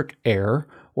electric air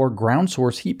or ground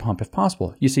source heat pump if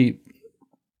possible. You see,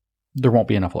 there won't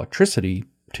be enough electricity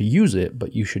to use it,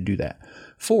 but you should do that.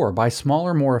 4. Buy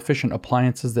smaller, more efficient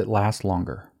appliances that last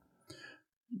longer.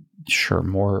 Sure,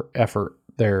 more effort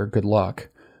there. Good luck.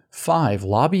 5.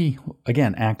 Lobby,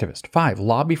 again, activist. 5.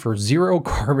 Lobby for zero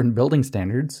carbon building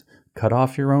standards. Cut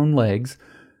off your own legs.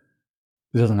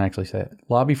 It doesn't actually say it.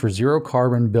 Lobby for zero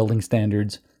carbon building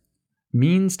standards.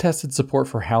 Means tested support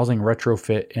for housing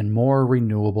retrofit and more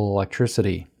renewable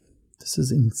electricity. This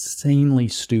is insanely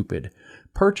stupid.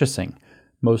 Purchasing.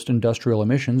 Most industrial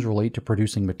emissions relate to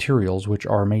producing materials which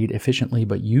are made efficiently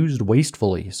but used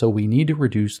wastefully, so we need to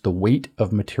reduce the weight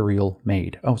of material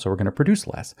made. Oh, so we're going to produce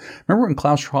less. Remember when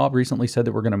Klaus Schwab recently said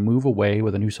that we're going to move away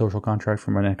with a new social contract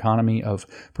from an economy of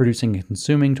producing and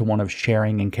consuming to one of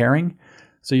sharing and caring?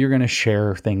 So you're going to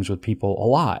share things with people a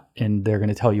lot, and they're going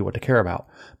to tell you what to care about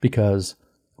because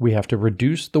we have to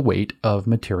reduce the weight of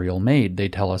material made, they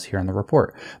tell us here in the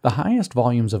report. The highest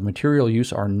volumes of material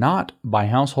use are not by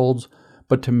households,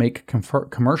 but to make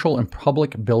commercial and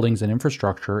public buildings and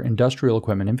infrastructure, industrial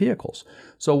equipment, and vehicles.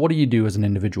 So what do you do as an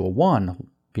individual? 1,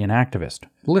 be an activist.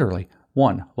 Literally.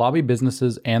 1, lobby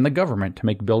businesses and the government to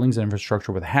make buildings and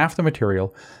infrastructure with half the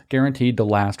material guaranteed to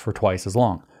last for twice as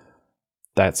long.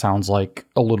 That sounds like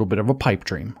a little bit of a pipe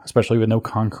dream, especially with no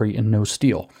concrete and no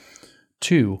steel.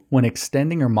 2, when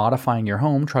extending or modifying your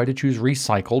home, try to choose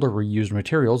recycled or reused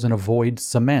materials and avoid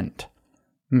cement.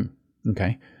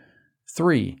 Okay.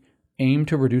 3, aim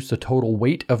to reduce the total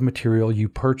weight of material you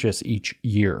purchase each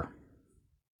year.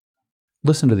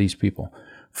 Listen to these people.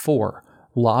 4,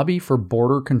 lobby for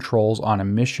border controls on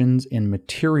emissions in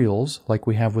materials like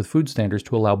we have with food standards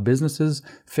to allow businesses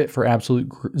fit for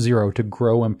absolute zero to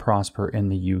grow and prosper in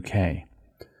the UK.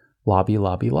 Lobby,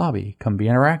 lobby, lobby. Come be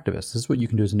an activist. This is what you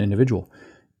can do as an individual.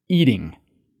 Eating.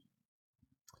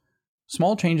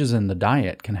 Small changes in the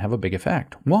diet can have a big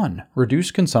effect. 1,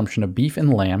 reduce consumption of beef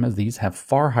and lamb as these have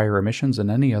far higher emissions than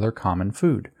any other common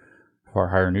food. Far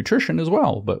higher nutrition as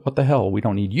well, but what the hell? We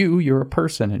don't need you. You're a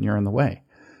person and you're in the way.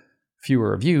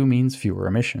 Fewer of you means fewer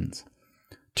emissions.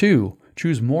 2,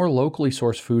 choose more locally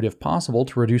sourced food if possible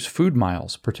to reduce food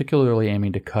miles, particularly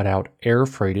aiming to cut out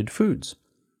air-freighted foods.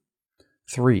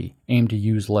 3, aim to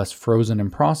use less frozen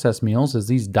and processed meals as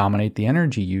these dominate the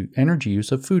energy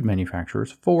use of food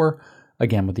manufacturers. 4,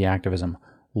 again with the activism,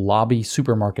 lobby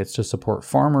supermarkets to support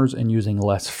farmers and using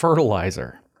less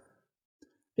fertilizer.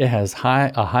 It has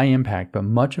a high impact, but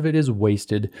much of it is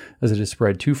wasted as it is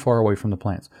spread too far away from the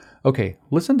plants. Okay,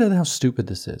 listen to how stupid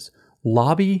this is.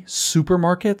 Lobby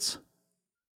supermarkets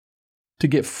to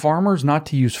get farmers not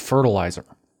to use fertilizer.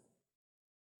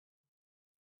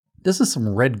 This is some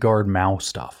Red Guard Mao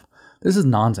stuff. This is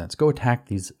nonsense. Go attack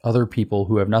these other people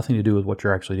who have nothing to do with what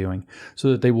you're actually doing so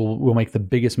that they will make the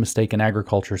biggest mistake in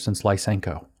agriculture since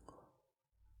Lysenko.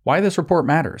 Why this report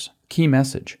matters. Key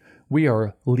message. We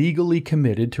are legally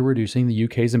committed to reducing the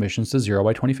UK's emissions to zero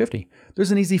by 2050.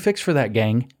 There's an easy fix for that,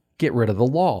 gang. Get rid of the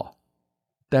law.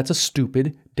 That's a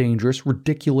stupid, dangerous,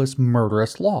 ridiculous,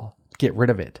 murderous law. Get rid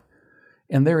of it.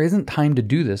 And there isn't time to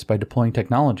do this by deploying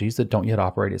technologies that don't yet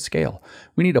operate at scale.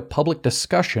 We need a public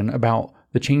discussion about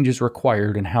the changes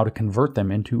required and how to convert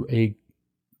them into a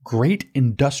great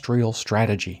industrial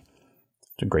strategy.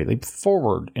 It's a great leap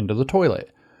forward into the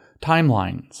toilet.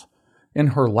 Timelines. In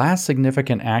her last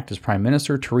significant act as Prime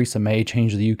Minister, Theresa May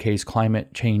changed the UK's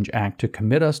Climate Change Act to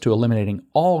commit us to eliminating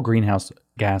all greenhouse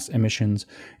gas emissions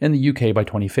in the UK by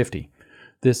 2050.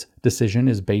 This decision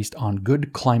is based on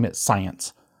good climate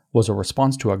science, was a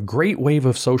response to a great wave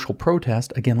of social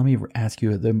protest. Again, let me ask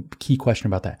you the key question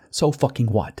about that. So fucking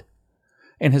what?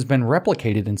 And has been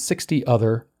replicated in 60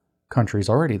 other countries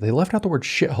already. They left out the word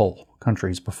shithole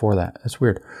countries before that. That's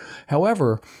weird.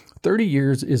 However, 30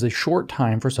 years is a short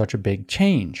time for such a big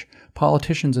change.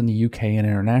 Politicians in the UK and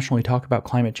internationally talk about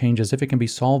climate change as if it can be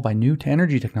solved by new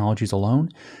energy technologies alone,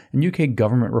 and UK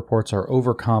government reports are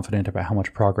overconfident about how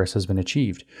much progress has been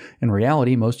achieved. In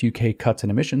reality, most UK cuts in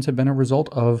emissions have been a result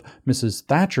of Mrs.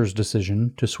 Thatcher's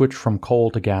decision to switch from coal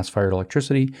to gas-fired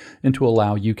electricity and to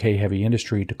allow UK heavy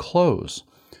industry to close.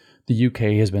 The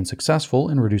UK has been successful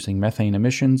in reducing methane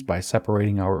emissions by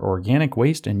separating our organic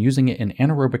waste and using it in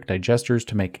anaerobic digesters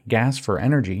to make gas for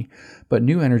energy, but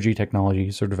new energy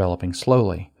technologies are developing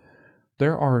slowly.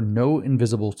 There are no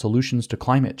invisible solutions to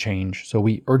climate change, so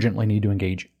we urgently need to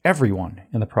engage everyone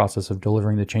in the process of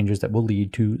delivering the changes that will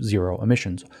lead to zero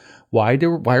emissions. Why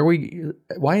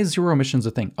is zero emissions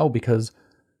a thing? Oh, because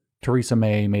Theresa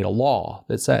May made a law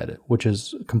that said, which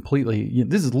is completely,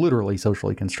 this is literally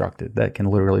socially constructed. That can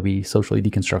literally be socially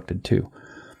deconstructed too.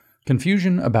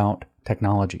 Confusion about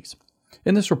technologies.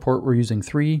 In this report, we're using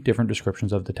 3 different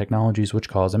descriptions of the technologies which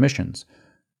cause emissions.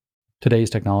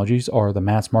 Today's technologies are the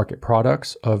mass market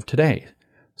products of today,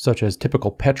 such as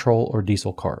typical petrol or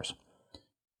diesel cars.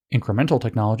 Incremental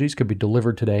technologies could be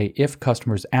delivered today if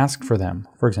customers ask for them,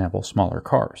 for example, smaller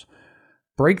cars.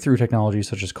 Breakthrough technologies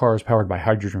such as cars powered by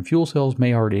hydrogen fuel cells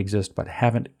may already exist but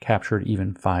haven't captured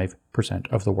even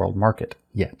 5% of the world market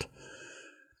yet.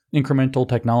 Incremental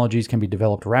technologies can be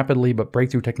developed rapidly, but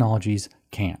breakthrough technologies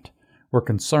can't. We're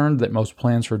concerned that most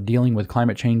plans for dealing with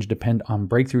climate change depend on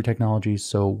breakthrough technologies,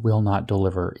 so will not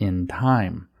deliver in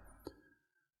time.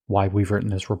 Why we've written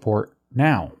this report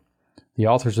now. The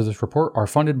authors of this report are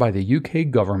funded by the UK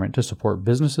government to support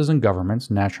businesses and governments,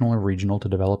 national and regional, to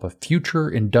develop a future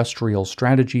industrial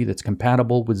strategy that's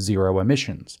compatible with zero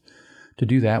emissions. To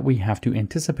do that, we have to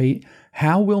anticipate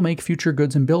how we'll make future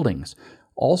goods and buildings.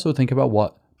 Also think about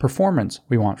what performance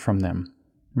we want from them.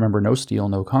 Remember, no steel,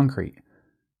 no concrete.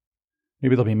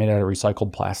 Maybe they'll be made out of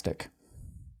recycled plastic.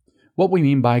 What we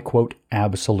mean by, quote,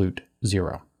 absolute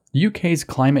zero. The UK's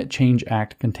Climate Change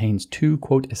Act contains 2,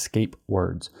 quote, escape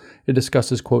words. It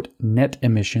discusses, quote, net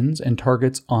emissions and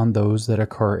targets on those that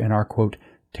occur in our, quote,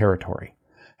 territory.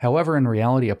 However, in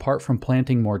reality, apart from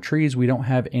planting more trees, we don't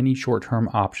have any short-term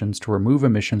options to remove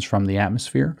emissions from the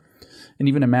atmosphere, and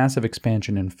even a massive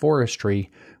expansion in forestry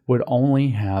would only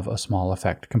have a small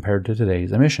effect compared to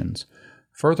today's emissions.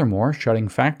 Furthermore, shutting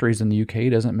factories in the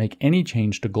UK doesn't make any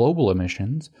change to global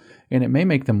emissions, and it may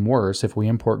make them worse if we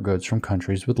import goods from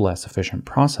countries with less efficient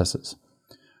processes.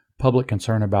 Public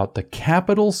concern about the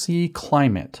capital C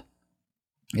climate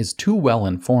is too well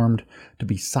informed to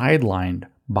be sidelined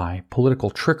by political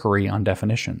trickery on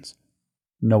definitions.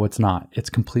 No, it's not. It's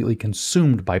completely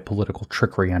consumed by political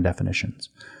trickery on definitions.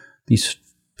 These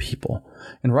people.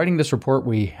 In writing this report,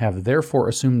 we have therefore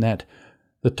assumed that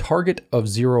the target of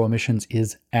zero emissions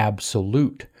is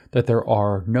absolute, that there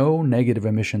are no negative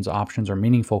emissions options or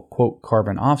meaningful, quote,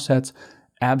 carbon offsets.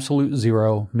 Absolute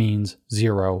zero means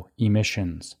zero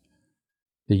emissions.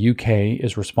 The UK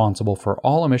is responsible for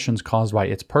all emissions caused by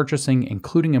its purchasing,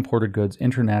 including imported goods,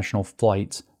 international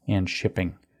flights, and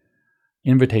shipping.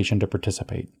 Invitation to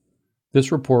participate.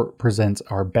 This report presents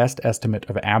our best estimate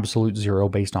of absolute zero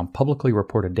based on publicly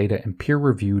reported data and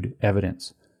peer-reviewed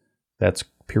evidence. That's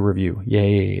peer review.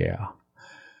 Yeah.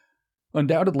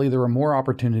 Undoubtedly, there are more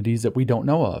opportunities that we don't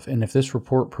know of, and if this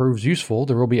report proves useful,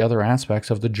 there will be other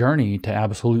aspects of the journey to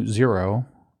absolute zero,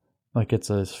 like it's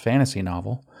a fantasy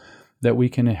novel, that we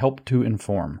can help to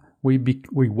inform. We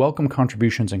welcome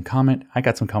contributions and comment. I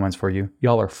got some comments for you.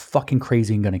 Y'all are fucking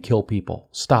crazy and going to kill people.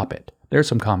 Stop it. There's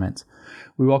some comments.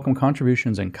 We welcome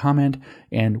contributions and comment,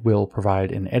 and will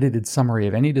provide an edited summary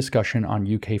of any discussion on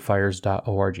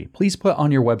ukfires.org. Please put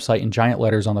on your website in giant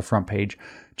letters on the front page,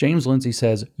 James Lindsay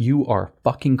says, you are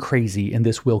fucking crazy and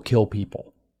this will kill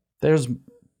people.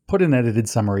 Put an edited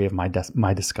summary of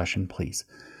my discussion, please.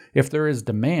 If there is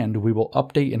demand, we will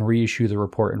update and reissue the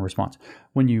report in response.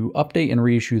 When you update and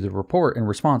reissue the report in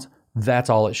response, that's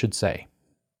all it should say.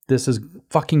 This is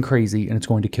fucking crazy and it's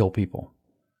going to kill people.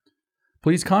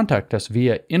 Please contact us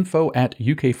via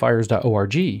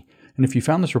info@ukfires.org. And if you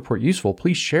found this report useful,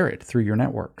 please share it through your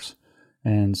networks.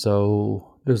 And so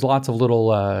there's lots of little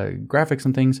graphics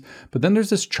and things, but then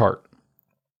there's this chart.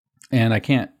 And I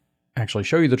can't actually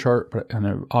show you the chart on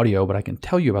the audio, but I can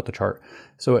tell you about the chart.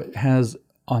 So it has,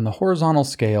 on the horizontal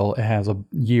scale, it has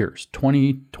years.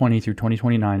 2020 through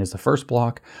 2029 is the first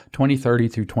block. 2030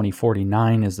 through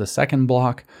 2049 is the second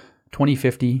block.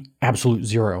 2050, absolute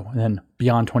zero, and then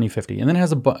beyond 2050. And then it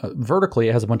has vertically,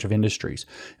 it has a bunch of industries.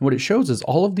 And what it shows is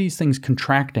all of these things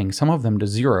contracting, some of them to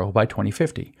zero by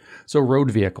 2050. So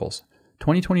road vehicles,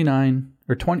 2029,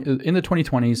 in the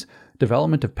 2020s,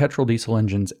 development of petrol diesel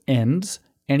engines ends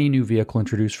any new vehicle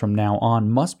introduced from now on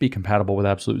must be compatible with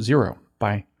absolute zero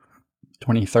by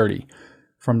 2030.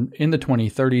 In the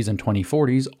 2030s and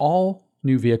 2040s, all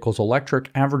new vehicles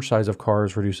electric, average size of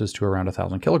cars reduces to around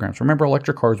 1,000 kilograms. Remember,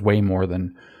 electric cars weigh more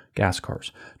than gas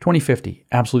cars. 2050,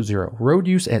 absolute zero. Road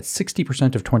use at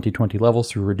 60% of 2020 levels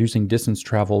through reducing distance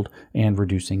traveled and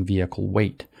reducing vehicle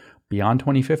weight. Beyond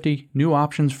 2050, new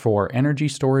options for energy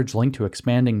storage linked to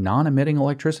expanding non-emitting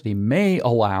electricity may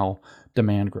allow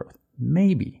demand growth.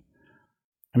 Maybe.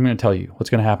 I'm going to tell you what's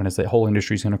going to happen is that whole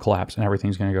industry is going to collapse and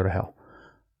everything's going to go to hell.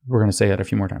 We're going to say that a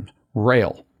few more times.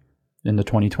 Rail. In the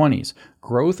 2020s,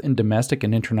 growth in domestic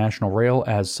and international rail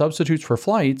as substitutes for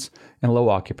flights and low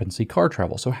occupancy car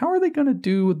travel. So how are they going to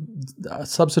do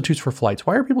substitutes for flights?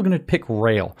 Why are people going to pick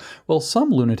rail? Well, some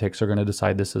lunatics are going to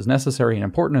decide this is necessary and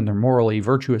important and they're morally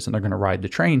virtuous and they're going to ride the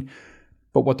train.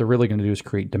 But what they're really going to do is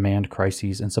create demand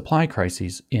crises and supply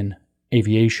crises in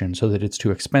aviation so that it's too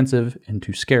expensive and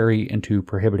too scary and too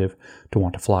prohibitive to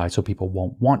want to fly, so people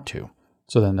won't want to.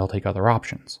 So then they'll take other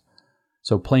options.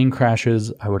 So plane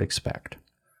crashes, I would expect,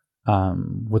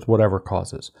 with whatever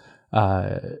causes.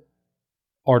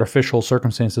 Artificial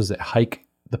circumstances that hike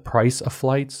the price of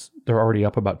flights, they're already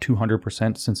up about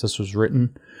 200% since this was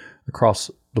written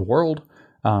across the world.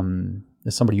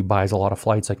 As somebody who buys a lot of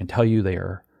flights, I can tell you they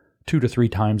are 2 to 3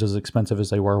 times as expensive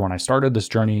as they were when I started this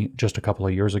journey just a couple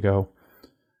of years ago.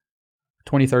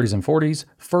 2030s and 40s,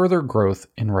 further growth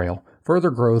in rail, further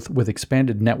growth with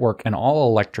expanded network and all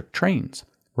electric trains.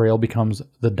 Rail becomes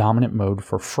the dominant mode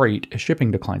for freight as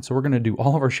shipping declines. So we're going to do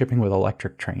all of our shipping with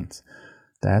electric trains.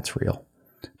 That's real.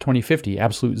 2050,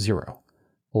 absolute zero.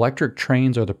 Electric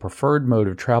trains are the preferred mode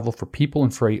of travel for people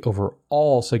and freight over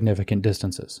all significant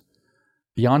distances.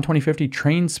 Beyond 2050,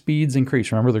 train speeds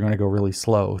increase. Remember, they're going to go really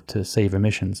slow to save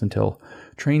emissions until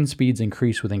train speeds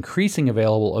increase with increasing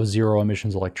available of zero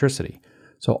emissions electricity.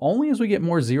 So only as we get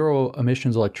more zero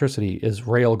emissions electricity is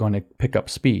rail going to pick up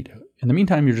speed. In the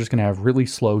meantime, you're just going to have really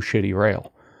slow, shitty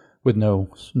rail with no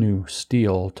new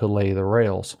steel to lay the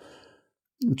rails,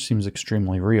 which seems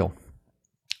extremely real.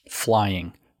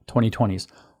 Flying, 2020s.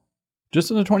 Just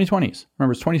in the 2020s.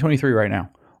 Remember, it's 2023 right now.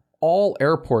 All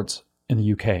airports in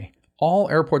the UK, all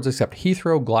airports except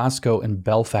Heathrow, Glasgow, and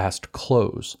Belfast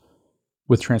close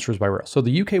with transfers by rail. So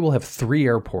the UK will have 3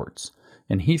 airports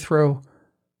in Heathrow.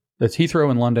 That's Heathrow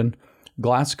in London,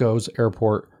 Glasgow's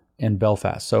airport, and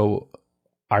Belfast. So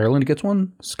Ireland gets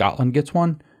one, Scotland gets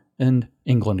one, and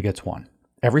England gets one.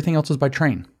 Everything else is by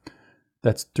train.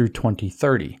 That's through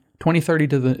 2030. 2030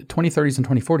 to the 2030s and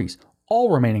 2040s, all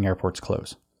remaining airports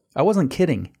close. I wasn't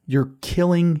kidding. You're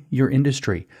killing your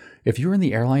industry. If you're in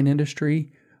the airline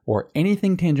industry or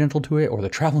anything tangential to it or the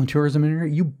travel and tourism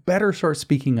industry, you better start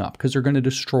speaking up because they're going to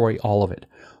destroy all of it.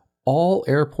 All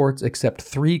airports except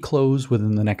 3 close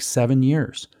within the next 7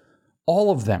 years.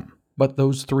 All of them, but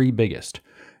those 3 biggest.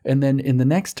 And then in the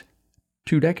next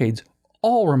 2 decades,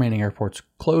 all remaining airports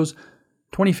close.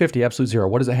 2050, absolute zero.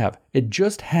 What does it have? It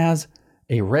just has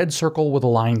a red circle with a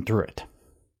line through it.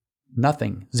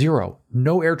 Nothing, zero,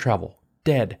 no air travel,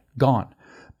 dead, gone.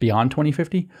 Beyond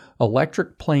 2050,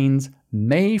 electric planes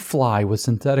may fly with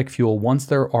synthetic fuel once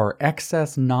there are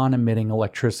excess non-emitting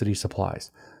electricity supplies.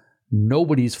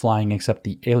 Nobody's flying except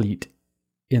the elite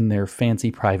in their fancy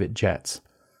private jets.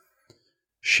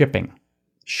 Shipping.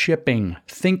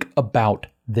 Think about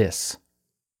this.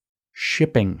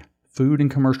 Shipping, food and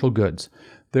commercial goods.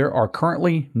 There are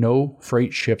currently no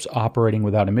freight ships operating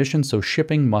without emissions, so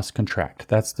shipping must contract.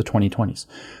 That's the 2020s.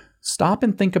 Stop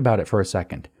and think about it for a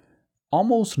second.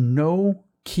 Almost no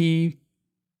key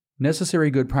necessary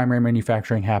good primary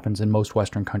manufacturing happens in most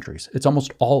Western countries. It's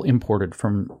almost all imported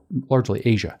from largely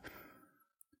Asia.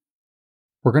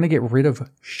 We're going to get rid of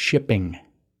shipping.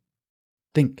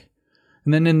 Think.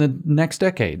 And then in the next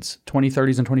decades,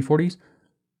 2030s and 2040s,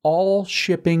 all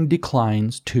shipping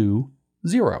declines to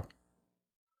zero.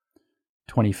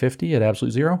 2050 at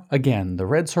absolute zero. Again, the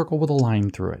red circle with a line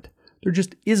through it. There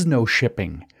just is no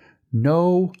shipping.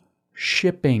 No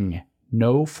shipping.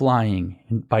 No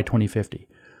flying by 2050.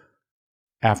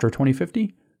 After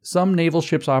 2050, some naval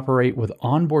ships operate with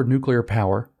onboard nuclear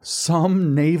power.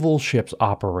 Some naval ships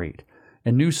operate.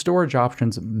 And new storage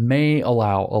options may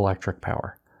allow electric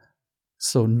power.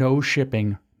 So no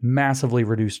shipping, massively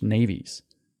reduced navies.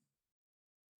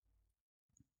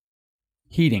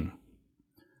 Heating.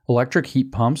 Electric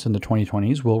heat pumps in the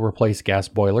 2020s will replace gas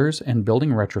boilers, and building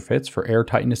retrofits for air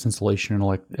tightness insulation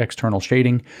and external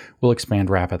shading will expand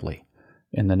rapidly.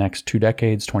 In the next 2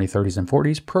 decades, 2030s and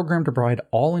 40s, programmed to provide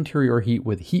all interior heat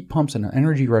with heat pumps and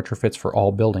energy retrofits for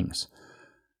all buildings.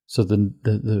 So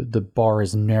the bar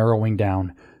is narrowing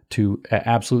down to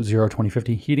absolute zero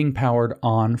 2050, heating powered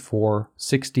on for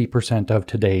 60% of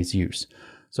today's use.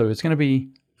 So it's going to be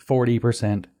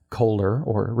 40% colder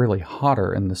or really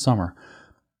hotter in the summer.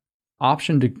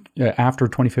 Option to, after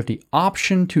 2050,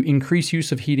 option to increase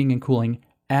use of heating and cooling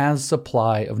as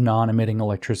supply of non-emitting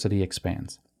electricity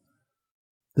expands.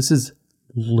 This is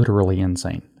literally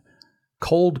insane.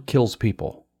 Cold kills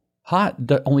people. Hot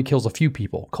only kills a few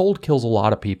people. Cold kills a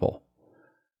lot of people.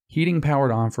 Heating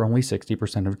powered on for only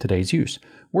 60% of today's use.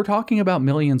 We're talking about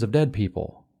millions of dead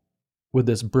people with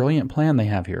this brilliant plan they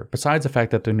have here, besides the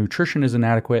fact that their nutrition is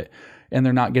inadequate and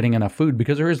they're not getting enough food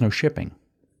because there is no shipping.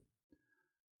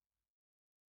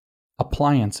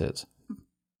 Appliances.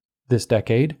 This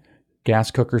decade,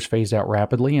 gas cookers phased out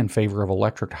rapidly in favor of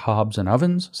electric hobs and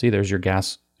ovens. See, there's your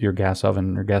gas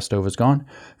oven or gas stove is gone.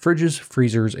 Fridges,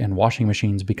 freezers, and washing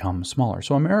machines become smaller.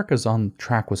 So America's on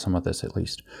track with some of this at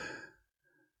least.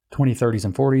 2030s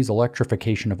and 40s,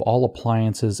 electrification of all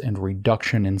appliances and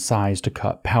reduction in size to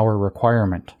cut power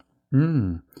requirement.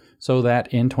 So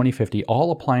that in 2050,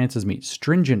 all appliances meet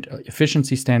stringent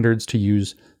efficiency standards to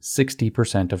use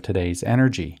 60% of today's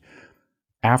energy.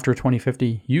 After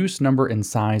 2050, use, number, and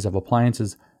size of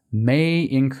appliances may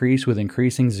increase with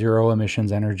increasing zero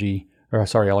emissions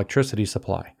electricity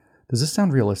supply. Does this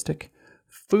sound realistic?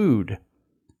 Food.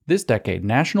 This decade,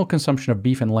 national consumption of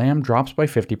beef and lamb drops by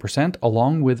 50%,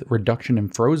 along with reduction in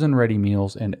frozen ready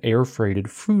meals and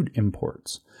air-freighted food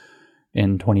imports.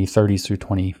 In 2030s through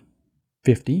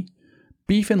 2050,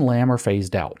 beef and lamb are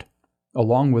phased out,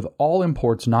 along with all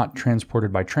imports not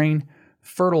transported by train,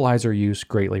 fertilizer use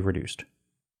greatly reduced.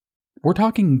 We're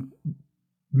talking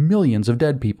millions of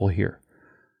dead people here.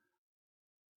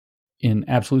 In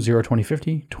absolute zero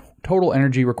 2050, total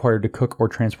energy required to cook or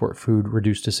transport food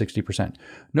reduced to 60%.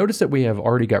 Notice that we have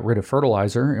already got rid of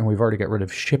fertilizer and we've already got rid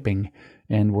of shipping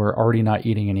and we're already not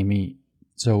eating any meat.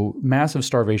 So massive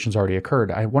starvation's already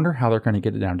occurred. I wonder how they're going to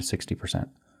get it down to 60%.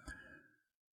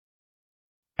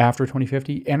 After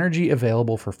 2050, energy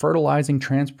available for fertilizing,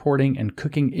 transporting, and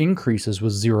cooking increases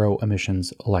with zero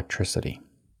emissions electricity.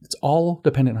 It's all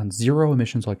dependent on zero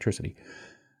emissions electricity.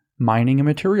 Mining and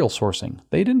material sourcing.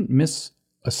 They didn't miss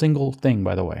a single thing,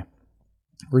 by the way.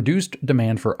 Reduced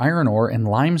demand for iron ore and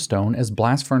limestone as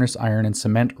blast furnace iron and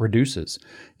cement reduces.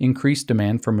 Increased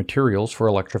demand for materials for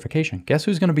electrification. Guess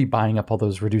who's going to be buying up all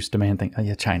those reduced demand things? Oh,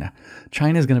 yeah, China.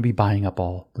 China is going to be buying up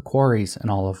all the quarries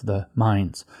and all of the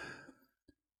mines.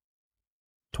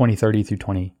 2030 through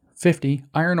 2050,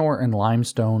 iron ore and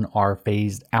limestone are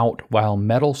phased out while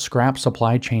metal scrap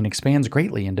supply chain expands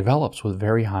greatly and develops with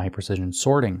very high precision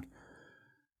sorting.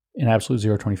 In absolute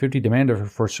zero 2050,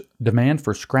 demand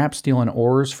for scrap steel and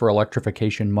ores for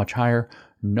electrification much higher.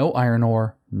 No iron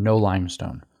ore, no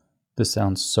limestone. This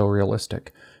sounds so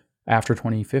realistic. After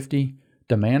 2050,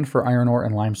 demand for iron ore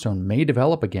and limestone may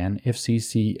develop again if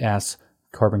CCS,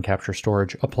 carbon capture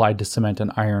storage, applied to cement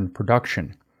and iron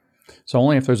production. So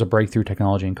only if there's a breakthrough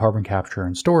technology in carbon capture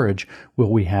and storage will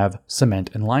we have cement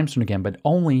and limestone again, but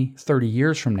only 30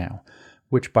 years from now.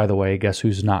 Which, by the way, guess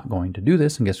who's not going to do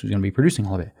this and guess who's going to be producing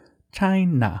all of it?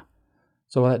 China.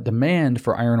 So that demand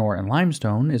for iron ore and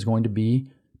limestone is going to be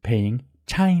paying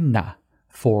China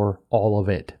for all of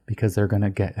it because they're going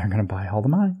to buy all the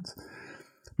mines.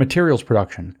 Materials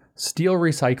production. Steel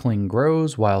recycling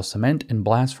grows while cement and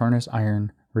blast furnace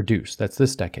iron reduce. That's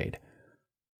this decade.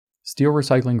 Steel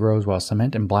recycling grows while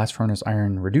cement and blast furnace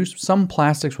iron reduce. Some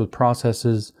plastics with process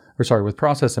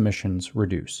emissions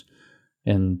reduce.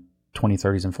 In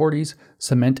 2030s and 40s,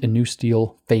 cement and new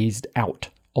steel phased out,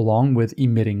 along with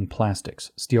emitting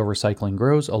plastics. Steel recycling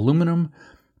grows. Aluminum,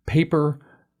 paper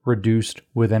reduced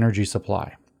with energy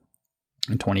supply.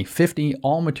 In 2050,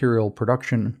 all materials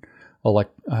production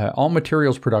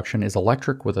is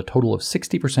electric with a total of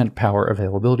 60% power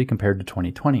availability compared to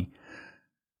 2020.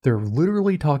 They're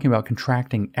literally talking about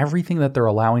contracting everything that they're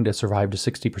allowing to survive to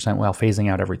 60% while phasing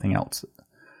out everything else.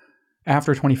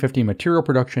 After 2050, material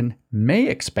production may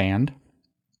expand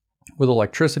with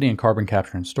electricity and carbon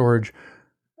capture and storage.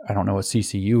 I don't know what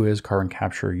CCU is, carbon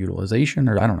capture utilization,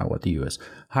 or I don't know what the U is.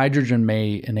 Hydrogen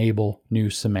may enable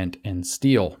new cement and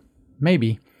steel.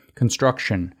 Maybe.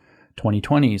 Construction.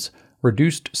 2020s.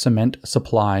 Reduced cement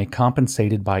supply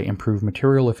compensated by improved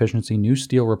material efficiency, new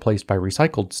steel replaced by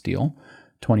recycled steel.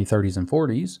 2030s and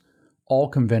 40s. All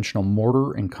conventional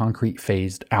mortar and concrete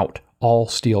phased out. All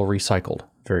steel recycled.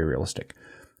 Very realistic.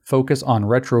 Focus on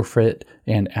retrofit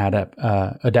and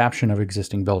adaptation of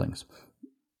existing buildings.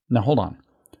 Now hold on.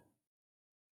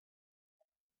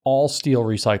 All steel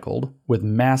recycled with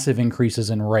massive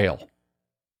increases in rail.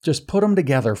 Just put them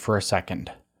together for a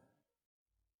second.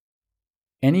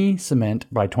 Any cement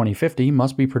by 2050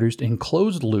 must be produced in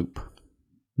closed loop.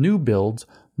 New builds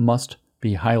must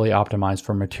be highly optimized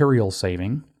for material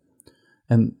saving.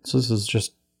 And so this is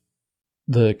just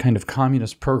the kind of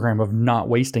communist program of not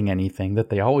wasting anything that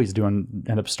they always do and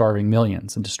end up starving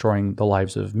millions and destroying the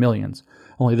lives of millions.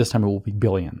 Only this time it will be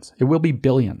billions. It will be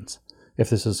billions if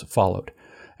this is followed.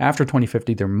 After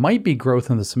 2050, there might be growth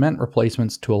in the cement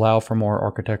replacements to allow for more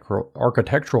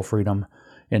architectural freedom,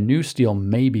 and new steel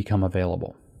may become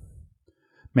available.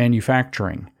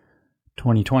 Manufacturing.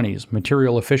 2020s,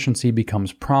 material efficiency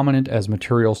becomes prominent as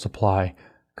material supply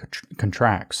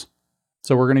contracts.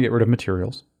 So we're going to get rid of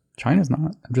materials. China's not.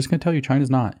 I'm just going to tell you, China's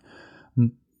not.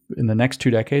 In the next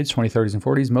 2 decades, 2030s and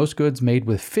 40s, most goods made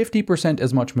with 50%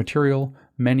 as much material,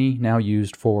 many now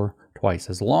used for twice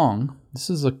as long. This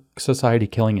is a society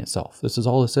killing itself. This is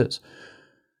all this is.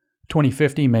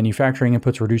 2050, manufacturing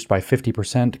inputs reduced by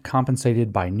 50%,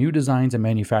 compensated by new designs and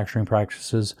manufacturing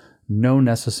practices, no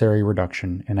necessary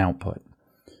reduction in output.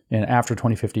 And after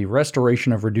 2050,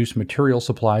 restoration of reduced material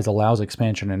supplies allows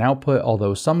expansion in output,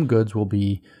 although some goods will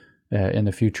be in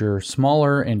the future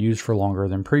smaller and used for longer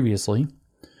than previously.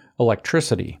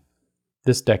 Electricity.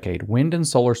 This decade, wind and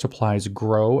solar supplies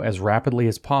grow as rapidly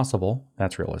as possible,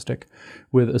 that's realistic,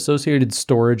 with associated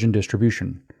storage and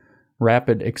distribution.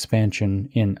 Rapid expansion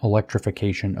in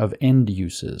electrification of end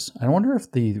uses. I wonder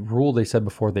if the rule they said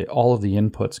before that all of the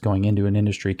inputs going into an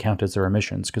industry count as their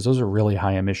emissions, because those are really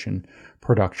high emission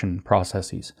production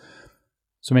processes.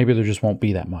 So maybe there just won't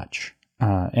be that much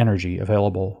energy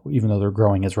available, even though they're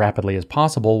growing as rapidly as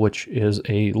possible, which is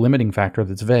a limiting factor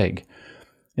that's vague.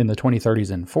 In the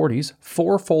 2030s and 40s,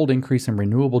 4-fold increase in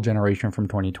renewable generation from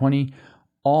 2020,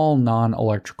 all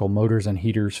non-electrical motors and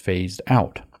heaters phased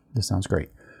out. This sounds great.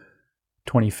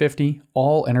 2050,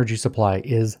 all energy supply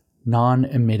is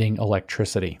non-emitting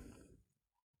electricity.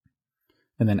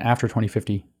 And then after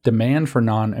 2050, demand for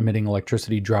non-emitting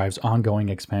electricity drives ongoing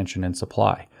expansion in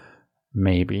supply.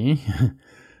 Maybe.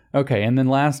 Okay, and then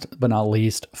last but not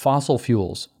least, fossil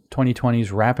fuels.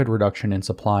 2020's rapid reduction in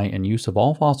supply and use of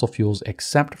all fossil fuels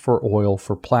except for oil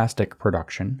for plastic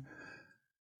production.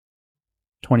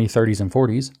 2030s and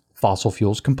 40s, fossil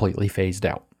fuels completely phased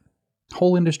out.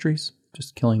 Whole industries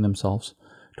just killing themselves.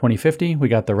 2050, we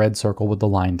got the red circle with the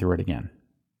line through it again.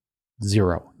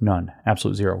 Zero, none,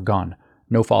 absolute zero, gone.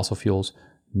 No fossil fuels,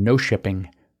 no shipping,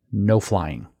 no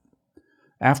flying.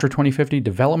 After 2050,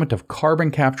 development of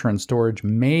carbon capture and storage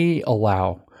may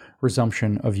allow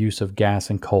resumption of use of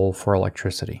gas and coal for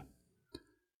electricity.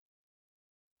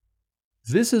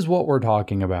 This is what we're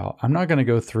talking about. I'm not going to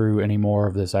go through any more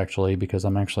of this actually because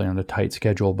I'm actually on a tight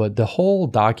schedule, but the whole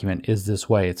document is this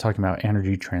way. It's talking about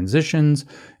energy transitions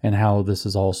and how this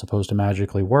is all supposed to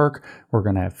magically work. We're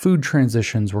going to have food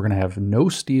transitions. We're going to have no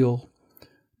steel,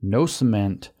 no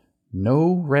cement,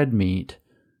 no red meat,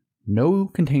 no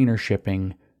container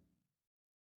shipping,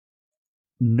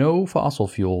 no fossil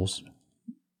fuels,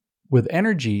 with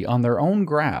energy on their own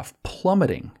graph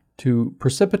plummeting to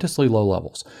precipitously low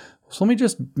levels. So let me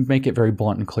just make it very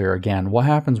blunt and clear again. What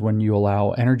happens when you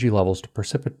allow energy levels to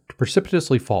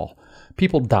precipitously fall?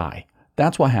 People die.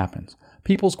 That's what happens.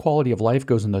 People's quality of life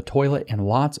goes in the toilet and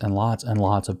lots and lots and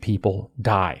lots of people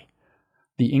die.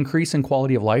 The increase in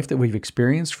quality of life that we've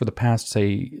experienced for the past,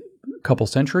 say, couple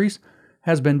centuries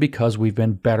has been because we've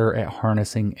been better at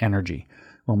harnessing energy.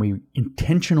 When we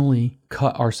intentionally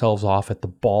cut ourselves off at the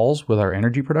balls with our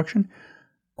energy production,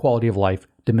 quality of life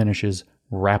diminishes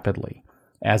rapidly.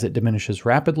 As it diminishes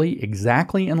rapidly,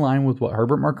 exactly in line with what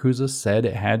Herbert Marcuse said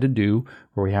it had to do,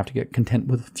 where we have to get content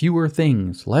with fewer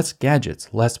things, less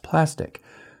gadgets, less plastic,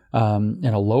 and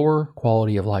a lower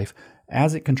quality of life.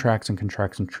 As it contracts and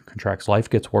contracts and contracts,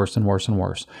 life gets worse and worse and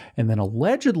worse. And then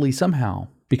allegedly somehow,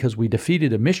 because we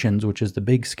defeated emissions, which is the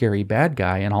big scary bad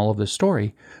guy in all of this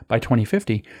story, by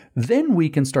 2050, then we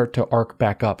can start to arc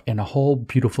back up in a whole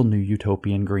beautiful new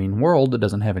utopian green world that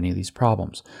doesn't have any of these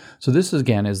problems. So this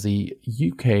again is the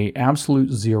UK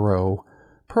Absolute Zero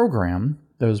program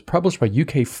that was published by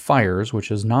UK Fires, which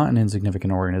is not an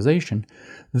insignificant organization.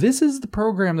 This is the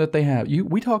program that they have.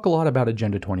 We talk a lot about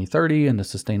Agenda 2030 and the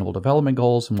Sustainable Development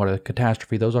Goals and what a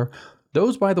catastrophe those are.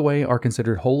 Those, by the way, are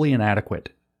considered wholly inadequate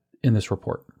in this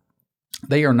report.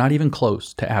 They are not even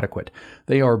close to adequate.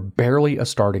 They are barely a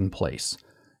starting place.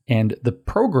 And the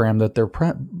program that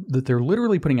they're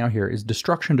literally putting out here is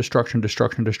destruction, destruction,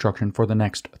 destruction, destruction for the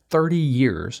next 30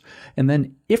 years. And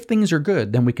then if things are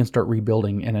good, then we can start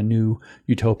rebuilding in a new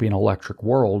utopian electric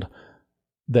world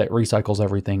that recycles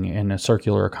everything in a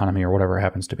circular economy or whatever it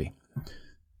happens to be.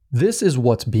 This is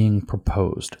what's being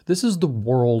proposed. This is the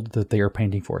world that they are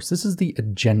painting for us. This is the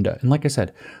agenda. And like I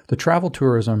said, the travel,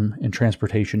 tourism, and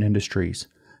transportation industries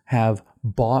have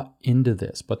bought into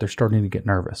this, but they're starting to get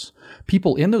nervous.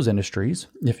 People in those industries,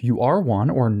 if you are one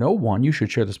or know one, you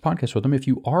should share this podcast with them. If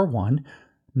you are one,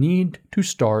 need to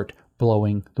start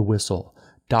blowing the whistle.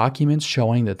 Documents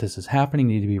showing that this is happening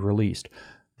need to be released.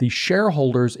 The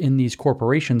shareholders in these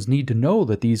corporations need to know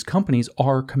that these companies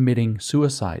are committing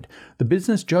suicide. The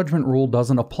business judgment rule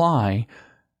doesn't apply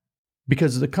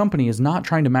because the company is not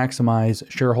trying to maximize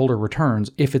shareholder returns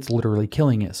if it's literally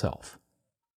killing itself.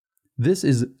 This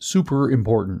is super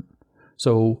important.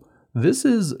 So this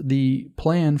is the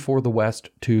plan for the West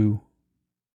to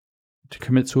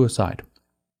commit suicide.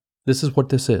 This is what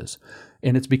this is.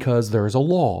 And it's because there is a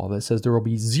law that says there will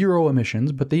be zero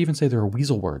emissions, but they even say there are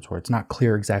weasel words where it's not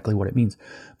clear exactly what it means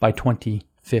by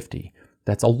 2050.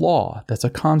 That's a law. That's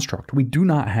a construct. We do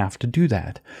not have to do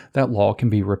that. That law can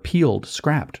be repealed,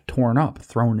 scrapped, torn up,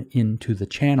 thrown into the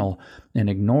channel, and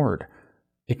ignored.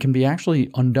 It can be actually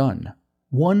undone.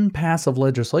 One pass of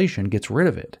legislation gets rid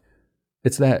of it.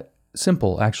 It's that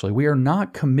simple, actually. We are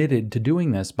not committed to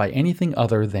doing this by anything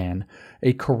other than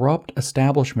a corrupt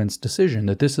establishment's decision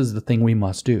that this is the thing we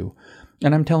must do.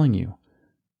 And I'm telling you,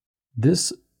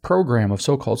 this program of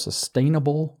so-called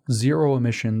sustainable, zero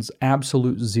emissions,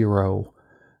 absolute zero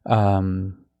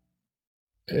an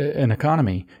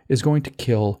economy is going to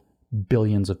kill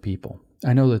billions of people.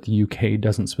 I know that the UK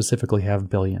doesn't specifically have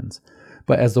billions,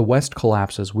 but as the West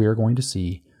collapses, we are going to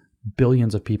see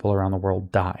billions of people around the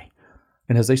world die.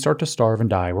 And as they start to starve and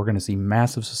die, we're going to see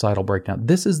massive societal breakdown.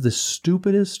 This is the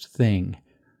stupidest thing,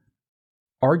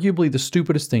 arguably the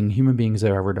stupidest thing human beings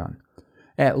have ever done.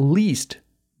 At least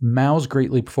Mao's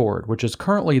Great Leap Forward, which is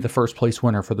currently the first place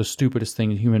winner for the stupidest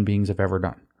thing human beings have ever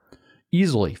done.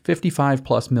 Easily, 55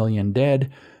 plus million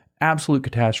dead, absolute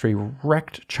catastrophe,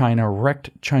 wrecked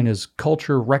China's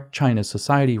culture, wrecked China's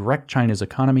society, wrecked China's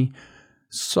economy.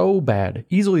 So bad.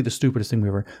 Easily the stupidest thing we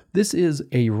ever. This is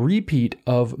a repeat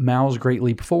of Mao's Great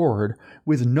Leap Forward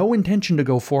with no intention to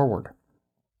go forward.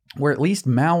 Where at least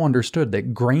Mao understood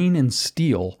that grain and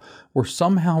steel were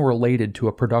somehow related to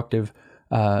a productive,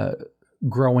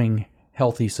 growing,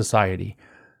 healthy society.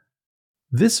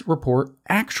 This report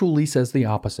actually says the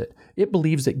opposite. It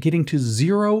believes that getting to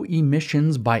zero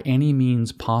emissions by any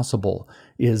means possible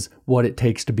is what it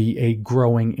takes to be a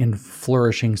growing and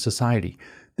flourishing society.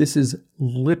 This is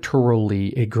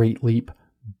literally a great leap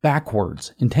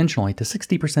backwards, intentionally, to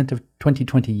 60% of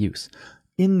 2020 use.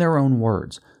 In their own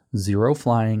words, zero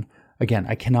flying. Again,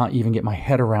 I cannot even get my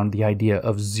head around the idea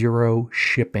of zero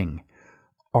shipping.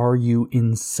 Are you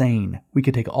insane? We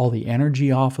could take all the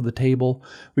energy off of the table.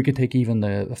 We could take even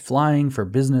the flying for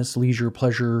business, leisure,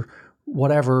 pleasure,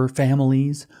 whatever,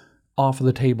 families off of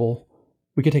the table.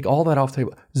 We could take all that off the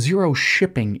table. Zero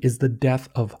shipping is the death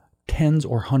of tens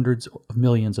or hundreds of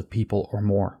millions of people or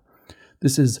more.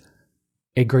 This is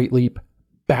a great leap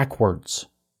backwards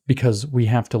because we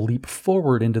have to leap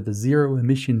forward into the zero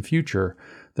emission future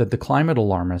that the climate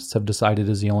alarmists have decided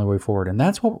is the only way forward. And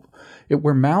that's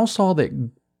where Mao saw that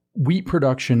wheat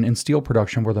production and steel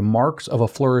production were the marks of a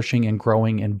flourishing and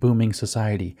growing and booming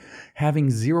society.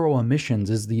 Having zero emissions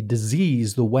is the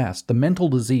disease the mental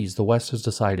disease the West has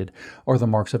decided are the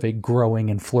marks of a growing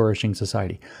and flourishing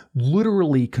society.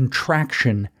 Literally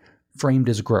contraction framed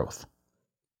as growth.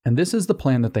 And this is the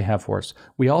plan that they have for us.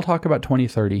 We all talk about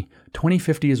 2030.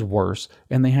 2050 is worse,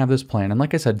 and they have this plan. And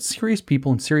like I said, serious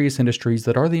people in serious industries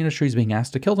that are the industries being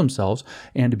asked to kill themselves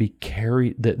and to be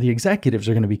carried, the executives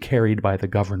are going to be carried by the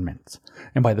governments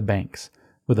and by the banks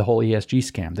with the whole ESG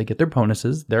scam. They get their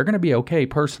bonuses. They're going to be okay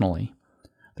personally.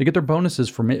 They get their bonuses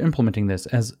for implementing this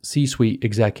as C-suite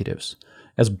executives,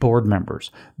 as board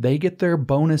members. They get their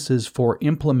bonuses for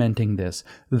implementing this.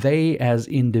 They, as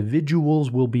individuals,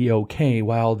 will be okay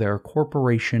while their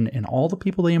corporation and all the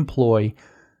people they employ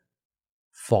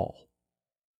fall.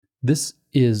 This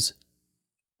is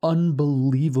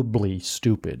unbelievably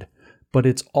stupid, but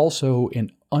it's also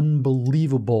an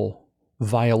unbelievable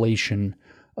violation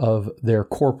of their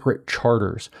corporate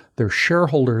charters. Their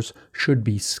shareholders should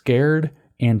be scared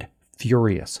and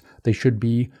furious. They should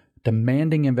be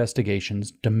demanding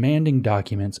investigations, demanding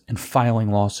documents, and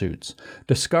filing lawsuits.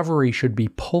 Discovery should be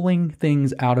pulling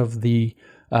things out of the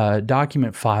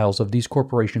document files of these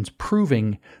corporations,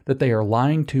 proving that they are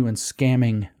lying to and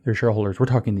scamming their shareholders. We're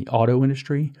talking the auto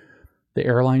industry, the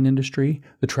airline industry,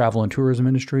 the travel and tourism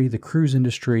industry, the cruise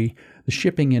industry, the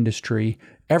shipping industry,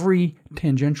 every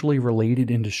tangentially related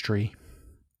industry,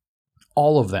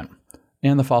 all of them,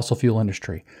 and the fossil fuel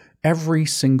industry. Every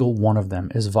single one of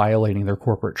them is violating their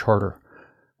corporate charter,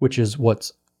 which is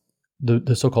what's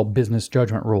the so-called business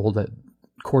judgment rule that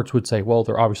courts would say, well,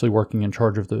 they're obviously working in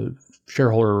charge of the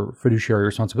shareholder fiduciary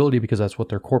responsibility because that's what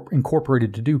they're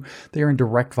incorporated to do. They are in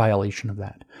direct violation of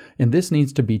that. And this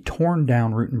needs to be torn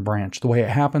down root and branch. The way it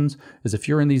happens is if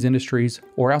you're in these industries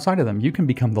or outside of them, you can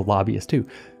become the lobbyist too.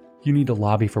 You need to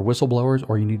lobby for whistleblowers,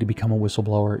 or you need to become a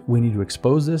whistleblower. We need to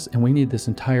expose this, and we need this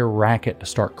entire racket to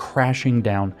start crashing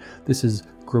down. This is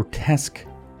grotesque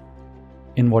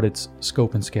in what its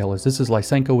scope and scale is. This is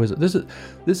Lysenko.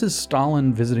 This is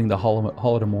Stalin visiting the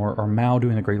Holodomor, or Mao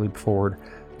doing the Great Leap Forward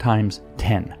times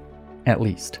 10, at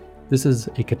least. This is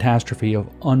a catastrophe of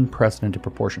unprecedented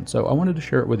proportion. So I wanted to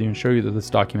share it with you and show you that this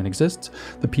document exists.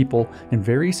 The people in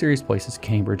very serious places,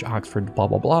 Cambridge, Oxford, blah,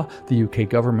 blah, blah, the UK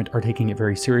government are taking it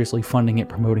very seriously, funding it,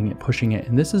 promoting it, pushing it.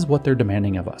 And this is what they're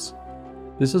demanding of us.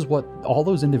 This is what all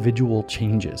those individual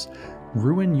changes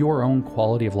ruin your own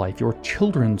quality of life, your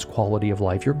children's quality of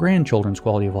life, your grandchildren's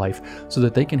quality of life, so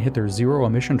that they can hit their zero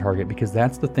emission target, because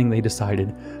that's the thing they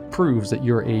decided proves that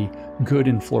you're a good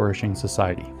and flourishing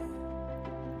society.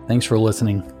 Thanks for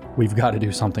listening. We've got to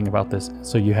do something about this,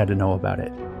 so you had to know about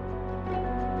it.